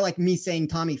is why like me saying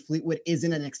Tommy Fleetwood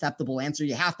isn't an acceptable answer.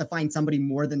 You have to find somebody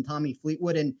more than Tommy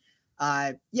Fleetwood. And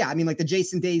like the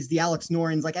Jason Days, the Alex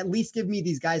Norens, like, at least give me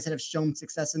these guys that have shown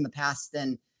success in the past.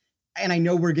 And I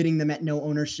know we're getting them at no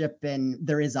ownership and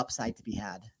there is upside to be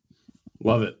had.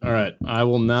 Love it. All right. I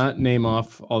will not name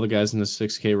off all the guys in the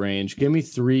 6K range. Give me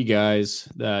 3 guys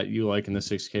that you like in the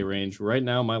 6K range. Right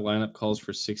now, my lineup calls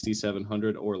for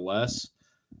 6,700 or less.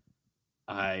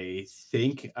 I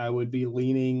think I would be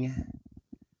leaning,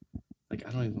 like,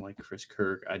 I don't even like Chris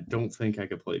Kirk. I don't think I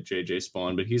could play JJ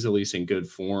Spawn, but he's at least in good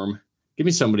form. Give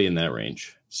me somebody in that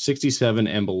range, 67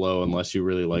 and below, unless you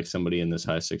really like somebody in this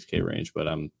high 6K range, but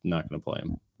I'm not going to play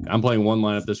him. I'm playing one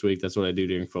lineup this week. That's what I do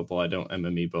during football. I don't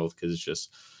MME both because it's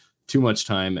just too much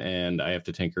time and I have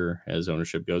to tinker as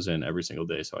ownership goes in every single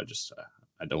day. So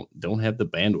I don't have the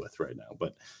bandwidth right now,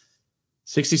 but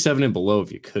 67 and below,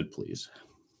 if you could, please.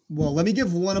 Well, let me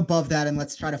give one above that and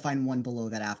let's try to find one below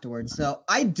that afterwards. So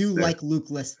I do like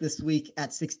Luke List this week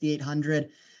at 6,800.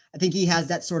 I think he has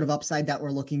that sort of upside that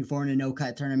we're looking for in a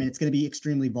no-cut tournament. It's going to be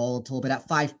extremely volatile, but at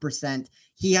 5%,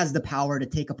 he has the power to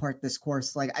take apart this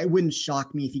course. Like, it wouldn't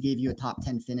shock me if he gave you a top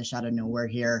 10 finish out of nowhere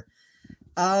here.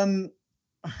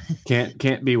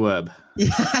 Can't be Webb.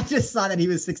 Yeah, I just saw that he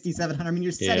was 6,700. I mean,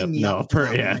 you're setting me up.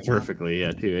 Perfectly.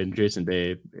 Yeah, too. And Jason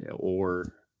Day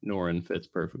or Noren fits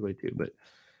perfectly too. But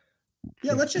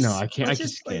yeah, let's just. No, I can't. I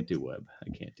just can't do Webb. I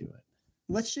can't do it.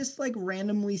 Let's just like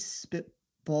randomly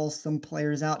spitball some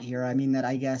players out here. I mean, that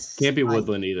I guess can't be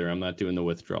Woodland either. I'm not doing the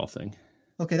withdrawal thing.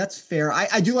 Okay, that's fair.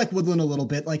 I do like Woodland a little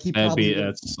bit. Like he probably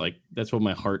that's what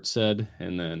my heart said.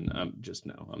 And then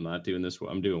I'm not doing this.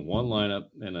 I'm doing one lineup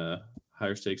and a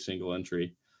higher stakes single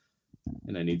entry.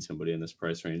 And I need somebody in this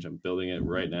price range. I'm building it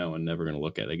right now and never going to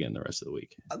look at it again the rest of the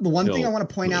week. The one thing I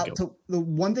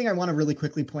want to really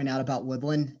quickly point out about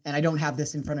Woodland, and I don't have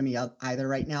this in front of me either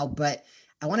right now, but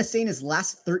I want to say in his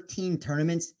last 13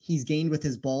 tournaments, he's gained with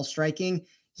his ball striking.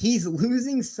 He's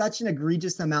losing such an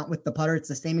egregious amount with the putter. It's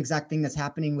the same exact thing that's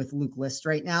happening with Luke List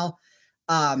right now.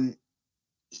 I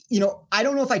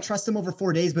don't know if I trust him over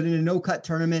 4 days, but in a no-cut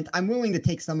tournament, I'm willing to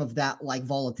take some of that like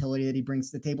volatility that he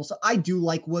brings to the table. So I do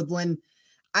like Woodland.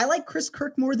 I like Chris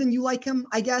Kirk more than you like him,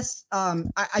 I guess.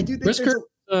 I do think Chris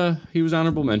Kirk, he was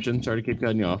honorable mention. Sorry to keep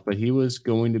cutting you off, but he was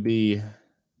going to be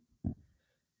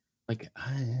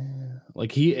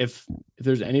if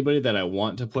there's anybody that I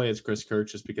want to play, it's Chris Kirk,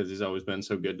 just because he's always been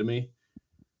so good to me.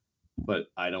 But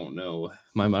I don't know.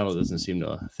 My model doesn't seem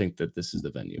to think that this is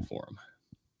the venue for him.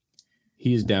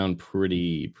 He's down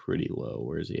pretty low.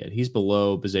 Where is he at? He's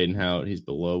below Bezadenhout. He's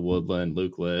below Woodland,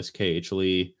 Luke List, KH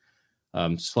Lee.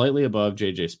 Slightly above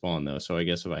JJ Spawn, though. So I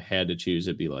guess if I had to choose,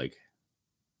 it'd be like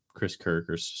Chris Kirk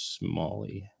or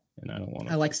Smalley. And I don't want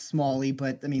to. I like Smalley,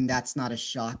 but I mean, that's not a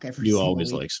shock. You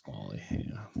always like Smalley.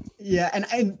 Yeah. Yeah.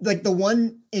 And like the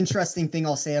one interesting thing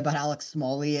I'll say about Alex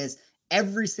Smalley is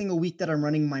every single week that I'm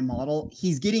running my model,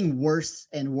 he's getting worse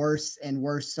and worse and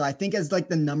worse. So I think as like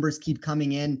the numbers keep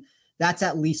coming in, that's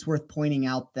at least worth pointing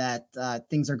out that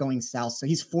things are going south. So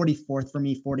he's 44th for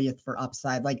me, 40th for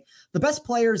upside. Like the best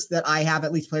players that I have,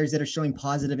 at least players that are showing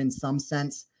positive in some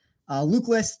sense. Luke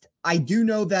List, I do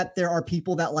know that there are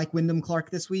people that like Wyndham Clark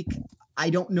this week. I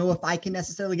don't know if I can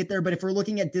necessarily get there, but if we're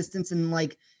looking at distance and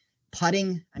like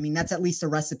putting, I mean, that's at least a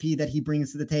recipe that he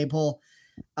brings to the table.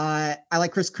 I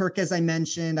like Chris Kirk, as I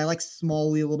mentioned. I like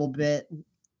Smalley a little bit.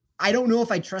 I don't know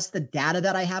if I trust the data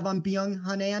that I have on Byung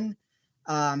Hanan.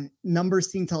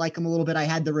 Numbers seem to like him a little bit. I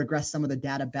had to regress some of the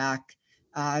data back.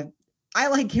 I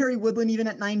like Gary Woodland even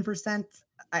at 9%.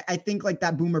 I think like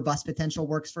that boom or bust potential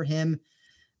works for him.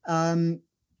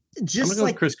 Just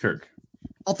like Chris Kirk.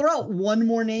 I'll throw out one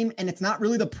more name, and it's not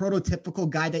really the prototypical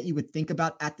guy that you would think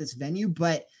about at this venue,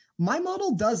 but my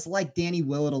model does like Danny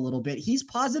Willett a little bit. He's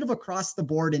positive across the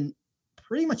board in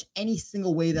pretty much any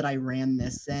single way that I ran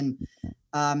this. And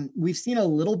we've seen a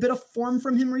little bit of form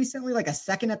from him recently, like a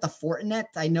second at the Fortinet.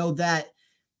 I know that,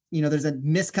 there's a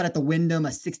miscut at the Wyndham, a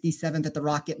 67th at the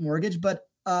Rocket Mortgage, but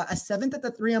a 7th at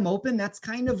the 3M Open, that's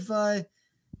kind of a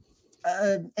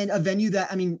venue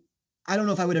that, I mean, I don't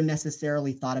know if I would have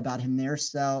necessarily thought about him there.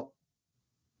 So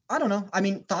I don't know. I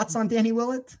mean, thoughts on Danny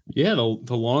Willett? Yeah,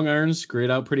 the long irons grade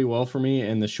out pretty well for me,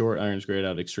 and the short irons grade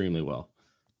out extremely well.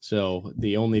 So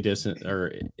the only distance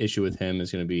or issue with him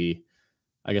is going to be,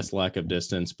 I guess, lack of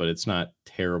distance, but it's not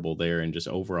terrible there, and just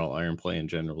overall iron play in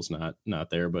general is not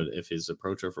there. But if his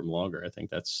approach are from longer, I think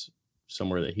that's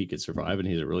somewhere that he could survive, and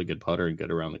he's a really good putter and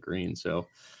good around the green. So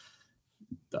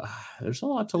there's a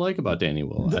lot to like about Danny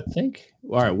Willett, I think.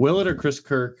 All right, Willett or Chris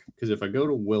Kirk? Because if I go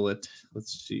to Willett,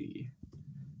 let's see.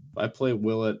 If I play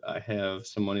Willett, I have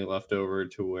some money left over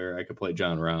to where I could play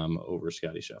John Rahm over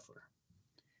Scotty Scheffler.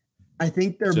 I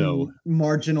think they're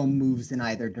marginal moves in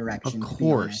either direction. Of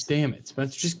course, damn it,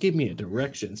 Spence, just give me a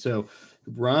direction. So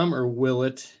Rahm or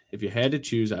Willett, if you had to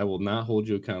choose, I will not hold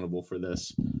you accountable for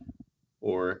this.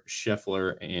 Or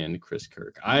Scheffler and Chris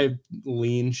Kirk. I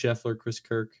lean Scheffler, Chris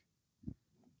Kirk.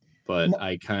 But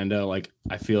I kind of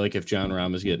I feel like if John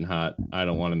Rahm is getting hot, I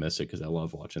don't want to miss it because I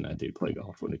love watching that dude play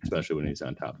golf, especially when he's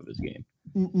on top of his game.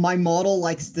 My model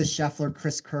likes the Scheffler,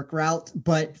 Chris Kirk route,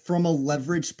 but from a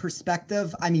leverage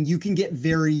perspective, I mean, you can get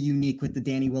very unique with the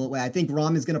Danny Willett way. I think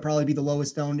Rahm is going to probably be the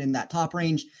lowest owned in that top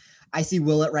range. I see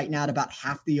Willett right now at about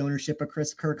half the ownership of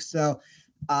Chris Kirk. So,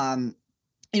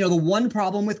 the one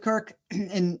problem with Kirk,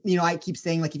 and, I keep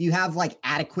saying, if you have,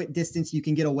 adequate distance, you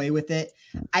can get away with it.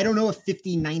 I don't know if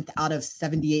 59th out of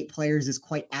 78 players is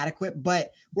quite adequate,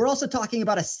 but we're also talking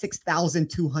about a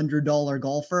 $6,200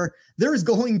 golfer. There's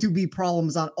going to be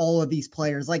problems on all of these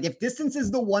players. If distance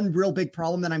is the one real big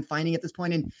problem that I'm finding at this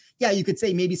point, and yeah, you could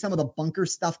say maybe some of the bunker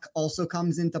stuff also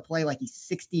comes into play, he's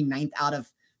 69th out of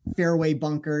fairway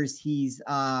bunkers. He's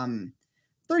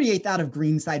 38th out of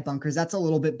greenside bunkers. That's a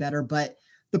little bit better, but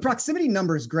the proximity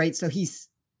number is great. So he's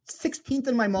 16th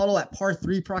in my model at par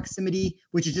 3 proximity,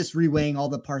 which is just reweighing all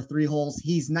the par 3 holes.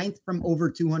 He's 9th from over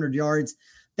 200 yards.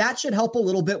 That should help a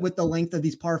little bit with the length of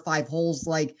these par 5 holes.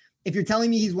 Like, if you're telling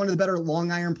me he's one of the better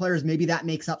long iron players, maybe that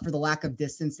makes up for the lack of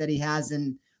distance that he has.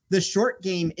 And the short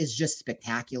game is just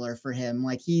spectacular for him.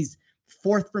 Like, he's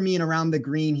 4th for me in around the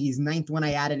green. He's 9th when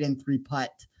I added in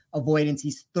 3-putt avoidance.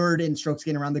 He's 3rd in strokes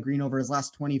gained around the green over his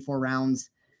last 24 rounds.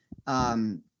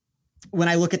 When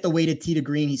I look at the weighted tee to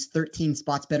green, he's 13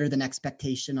 spots better than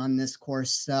expectation on this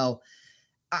course. So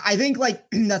I think like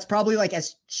that's probably like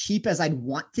as cheap as I'd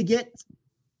want to get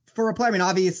for a player. I mean,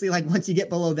 obviously, like once you get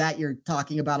below that, you're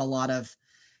talking about a lot of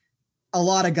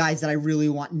guys that I really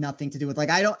want nothing to do with.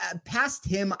 Like, I don't, past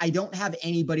him, I don't have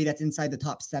anybody that's inside the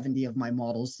top 70 of my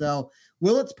models. So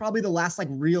Willett's probably the last like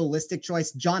realistic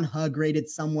choice. John Hugg rated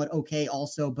somewhat okay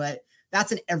also, but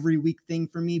that's an every week thing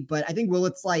for me. But I think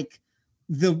Willett's like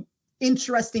the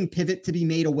interesting pivot to be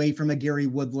made away from a Gary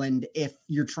Woodland if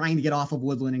you're trying to get off of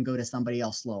Woodland and go to somebody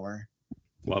else lower.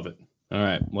 Love it. All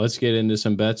right, let's get into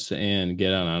some bets and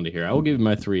get on out of here. I will give you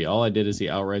my 3. All I did is the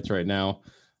outrights right now.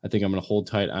 I think I'm going to hold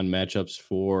tight on matchups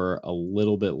for a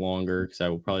little bit longer because I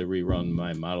will probably rerun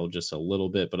my model just a little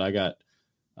bit. But I got,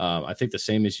 I think the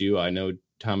same as you. I know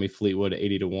Tommy Fleetwood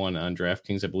 80-1 on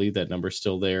DraftKings. I believe that number's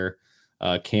still there.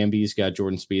 Camby's got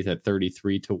Jordan Spieth at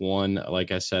 33-1.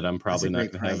 Like I said, I'm probably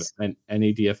not going to have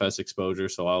any DFS exposure,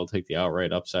 so I'll take the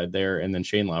outright upside there. And then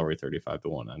Shane Lowry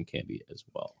 35-1 on Camby as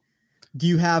well. Do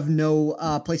you have no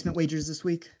placement wagers this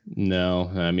week?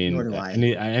 No, I mean,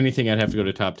 anything I'd have to go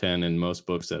to top 10, and most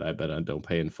books that I bet on don't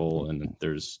pay in full, and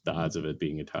there's the odds of it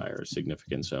being a tie are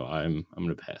significant. So I'm going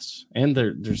to pass. And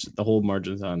there's the whole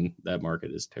margins on that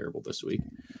market is terrible this week.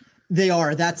 They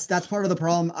are. That's part of the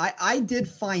problem. I did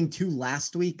find 2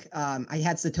 last week. I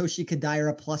had Satoshi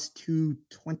Kodaira plus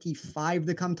 225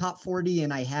 to come top 40,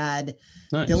 and I had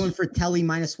Dylan Fratelli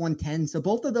minus 110. So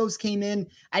both of those came in.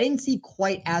 I didn't see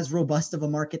quite as robust of a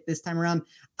market this time around.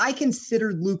 I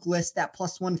considered Luke List at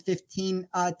plus 115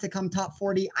 to come top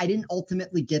 40. I didn't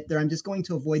ultimately get there. I'm just going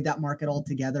to avoid that market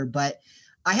altogether. But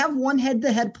I have one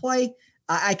head-to-head play.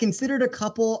 I considered a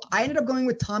couple. I ended up going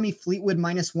with Tommy Fleetwood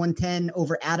minus 110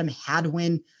 over Adam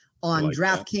Hadwin on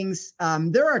DraftKings.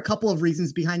 There are a couple of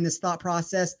reasons behind this thought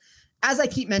process. As I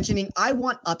keep mentioning, I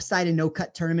want upside in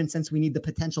no-cut tournaments since we need the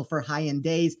potential for high-end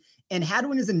days. And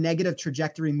Hadwin is a negative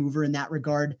trajectory mover in that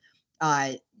regard.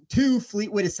 2,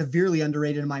 Fleetwood is severely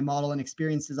underrated in my model and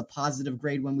experiences a positive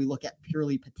grade when we look at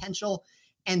purely potential.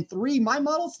 And 3, my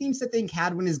model seems to think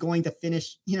Hadwin is going to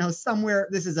finish, somewhere.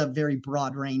 This is a very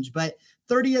broad range, but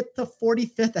 30th to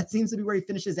 45th, that seems to be where he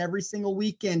finishes every single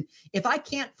week. And if I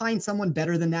can't find someone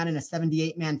better than that in a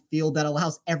 78-man field that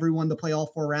allows everyone to play all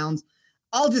 4 rounds,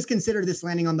 I'll just consider this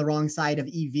landing on the wrong side of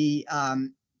EV.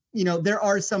 There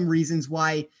are some reasons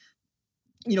why,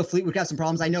 Fleetwood got some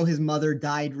problems. I know his mother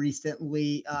died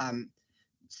recently.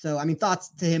 So, I mean, thoughts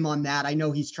to him on that. I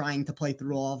know he's trying to play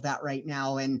through all of that right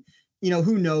now. And,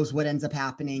 who knows what ends up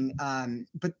happening.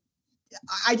 But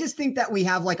I just think that we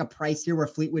have like a price here where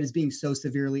Fleetwood is being so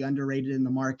severely underrated in the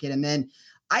market. And then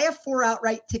I have 4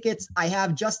 outright tickets. I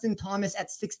have Justin Thomas at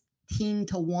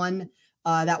 16-1.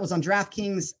 That was on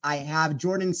DraftKings. I have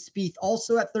Jordan Spieth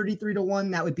also at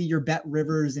 33-1. That would be your Bet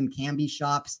Rivers and Camby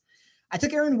shops. I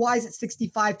took Aaron Wise at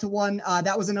 65-1.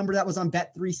 That was a number that was on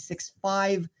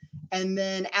Bet365. And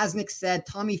then, as Nick said,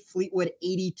 Tommy Fleetwood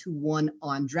 80-1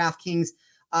 on DraftKings.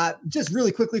 Just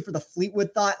really quickly for the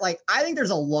Fleetwood thought, I think there's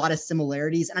a lot of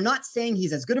similarities, and I'm not saying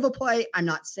he's as good of a play. I'm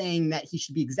not saying that he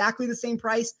should be exactly the same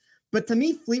price, but to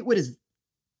me, Fleetwood is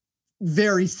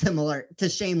very similar to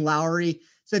Shane Lowry.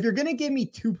 So if you're going to give me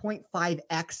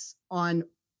 2.5x on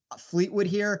Fleetwood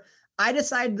here, I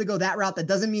decided to go that route. That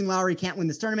doesn't mean Lowry can't win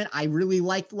this tournament. I really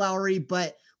liked Lowry,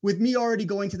 but with me already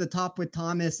going to the top with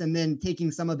Thomas and then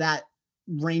taking some of that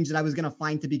range that I was going to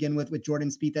find to begin with Jordan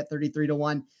Spieth at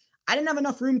 33-1, I didn't have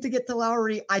enough room to get to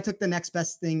Lowry. I took the next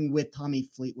best thing with Tommy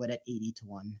Fleetwood at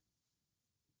 80-1.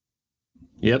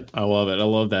 Yep, I love it. I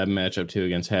love that matchup too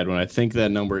against Hadwin. I think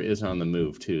that number is on the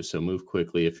move too, so move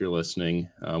quickly if you're listening.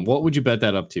 What would you bet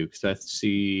that up to? Because I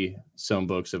see some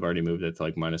books have already moved it to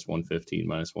like minus 115,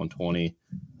 minus 120.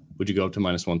 Would you go up to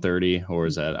minus 130, or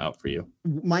is that out for you?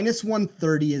 Minus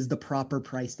 130 is the proper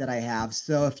price that I have.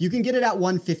 So if you can get it at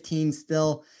 115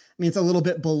 still, I mean, it's a little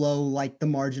bit below like the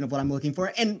margin of what I'm looking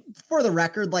for. And for the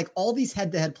record, like all these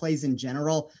head-to-head plays in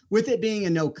general, with it being a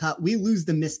no cut, we lose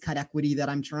the miscut equity that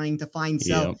I'm trying to find.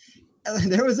 So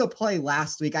there was a play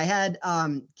last week. I had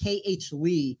KH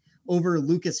Lee over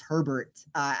Lucas Herbert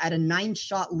at a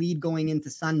 9-shot lead going into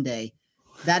Sunday.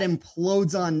 That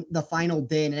implodes on the final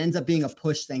day, and it ends up being a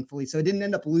push, thankfully. So it didn't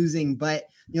end up losing, but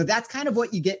that's kind of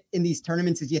what you get in these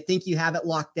tournaments is you think you have it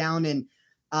locked down. And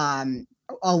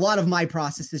a lot of my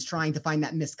process is trying to find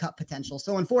that missed cut potential.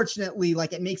 So unfortunately,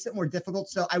 like it makes it more difficult.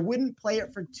 So I wouldn't play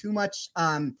it for too much.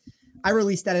 I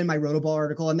released that in my Rotoball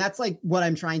article, and that's like what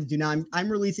I'm trying to do now. I'm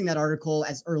releasing that article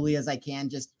as early as I can,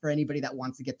 just for anybody that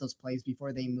wants to get those plays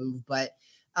before they move. But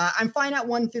I'm fine at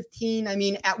 115. I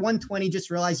mean, at 120, just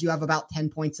realize you have about 10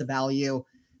 points of value.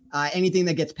 Anything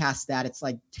that gets past that, it's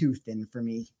like too thin for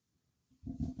me.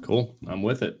 Cool. I'm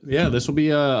with it. Yeah, this will be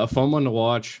a fun one to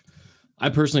watch. I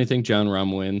personally think Jon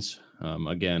Rahm wins.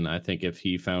 Again, I think if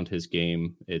he found his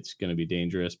game, it's going to be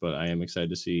dangerous, but I am excited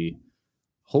to see,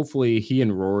 hopefully, he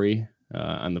and Rory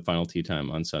on the final tee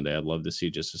time on Sunday. I'd love to see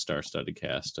just a star-studded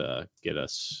cast get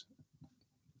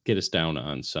us down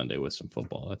on Sunday with some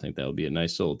football. I think that would be a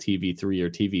nice little TV3 or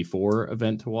TV4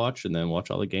 event to watch, and then watch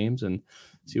all the games and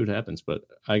see what happens. But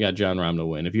I got Jon Rahm to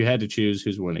win. If you had to choose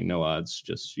who's winning, no odds,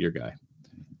 just your guy.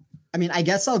 I mean, I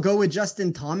guess I'll go with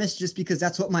Justin Thomas just because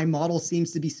that's what my model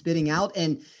seems to be spitting out.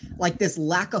 And like this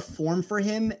lack of form for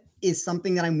him is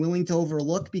something that I'm willing to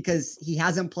overlook because he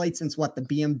hasn't played since what, the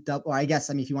BMW, or I guess,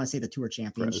 I mean, if you want to say the Tour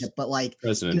Championship, but like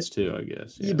Presidents too, I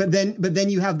guess. Yeah. But then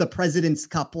you have the President's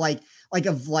Cup, like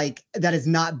that is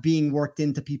not being worked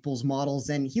into people's models.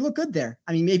 And he looked good there.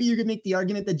 I mean, maybe you could make the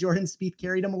argument that Jordan Spieth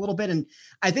carried him a little bit. And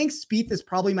I think Spieth is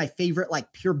probably my favorite,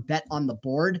 like pure bet on the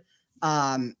board.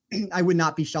 I would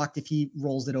not be shocked if he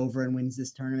rolls it over and wins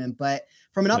this tournament. But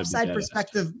from an upside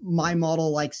perspective, my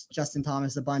model likes Justin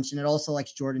Thomas a bunch, and it also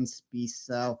likes Jordan Spieth.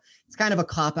 So it's kind of a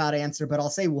cop-out answer, but I'll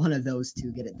say one of those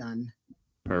two get it done.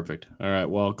 Perfect. All right.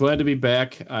 Well, glad to be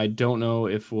back. I don't know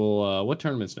if we'll what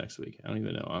tournament's next week. I don't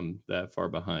even know. I'm that far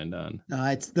behind on.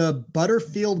 It's the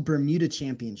Butterfield Bermuda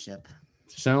Championship.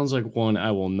 Sounds like one I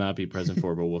will not be present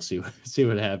for, but we'll see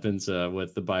what happens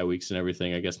with the bye weeks and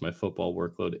everything. I guess my football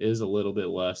workload is a little bit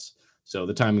less, so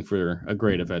the timing for a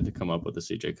great event to come up with the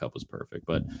CJ Cup was perfect.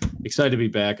 But excited to be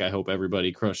back. I hope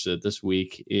everybody crushed it this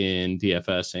week in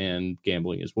DFS and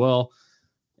gambling as well.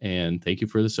 And thank you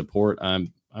for the support.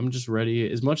 I'm just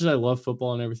ready. As much as I love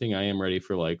football and everything, I am ready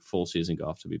for like full season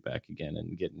golf to be back again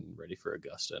and getting ready for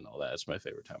Augusta and all that. It's my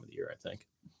favorite time of the year, I think.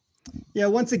 Yeah,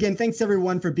 once again, thanks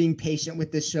everyone for being patient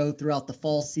with this show throughout the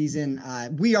fall season.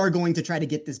 We are going to try to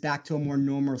get this back to a more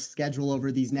normal schedule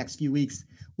over these next few weeks.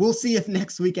 We'll see if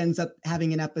next week ends up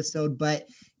having an episode, but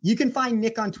you can find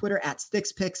Nick on Twitter at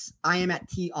SticksPicks. I am at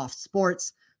Tee Off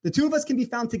Sports. The two of us can be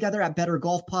found together at Better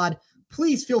Golf Pod.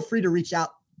 Please feel free to reach out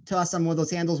to us on one of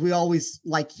those handles. We always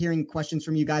like hearing questions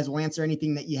from you guys. We'll answer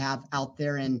anything that you have out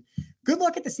there, and good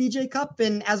luck at the CJ Cup.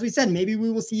 And as we said, maybe we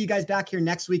will see you guys back here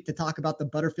next week to talk about the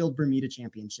Butterfield Bermuda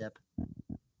Championship.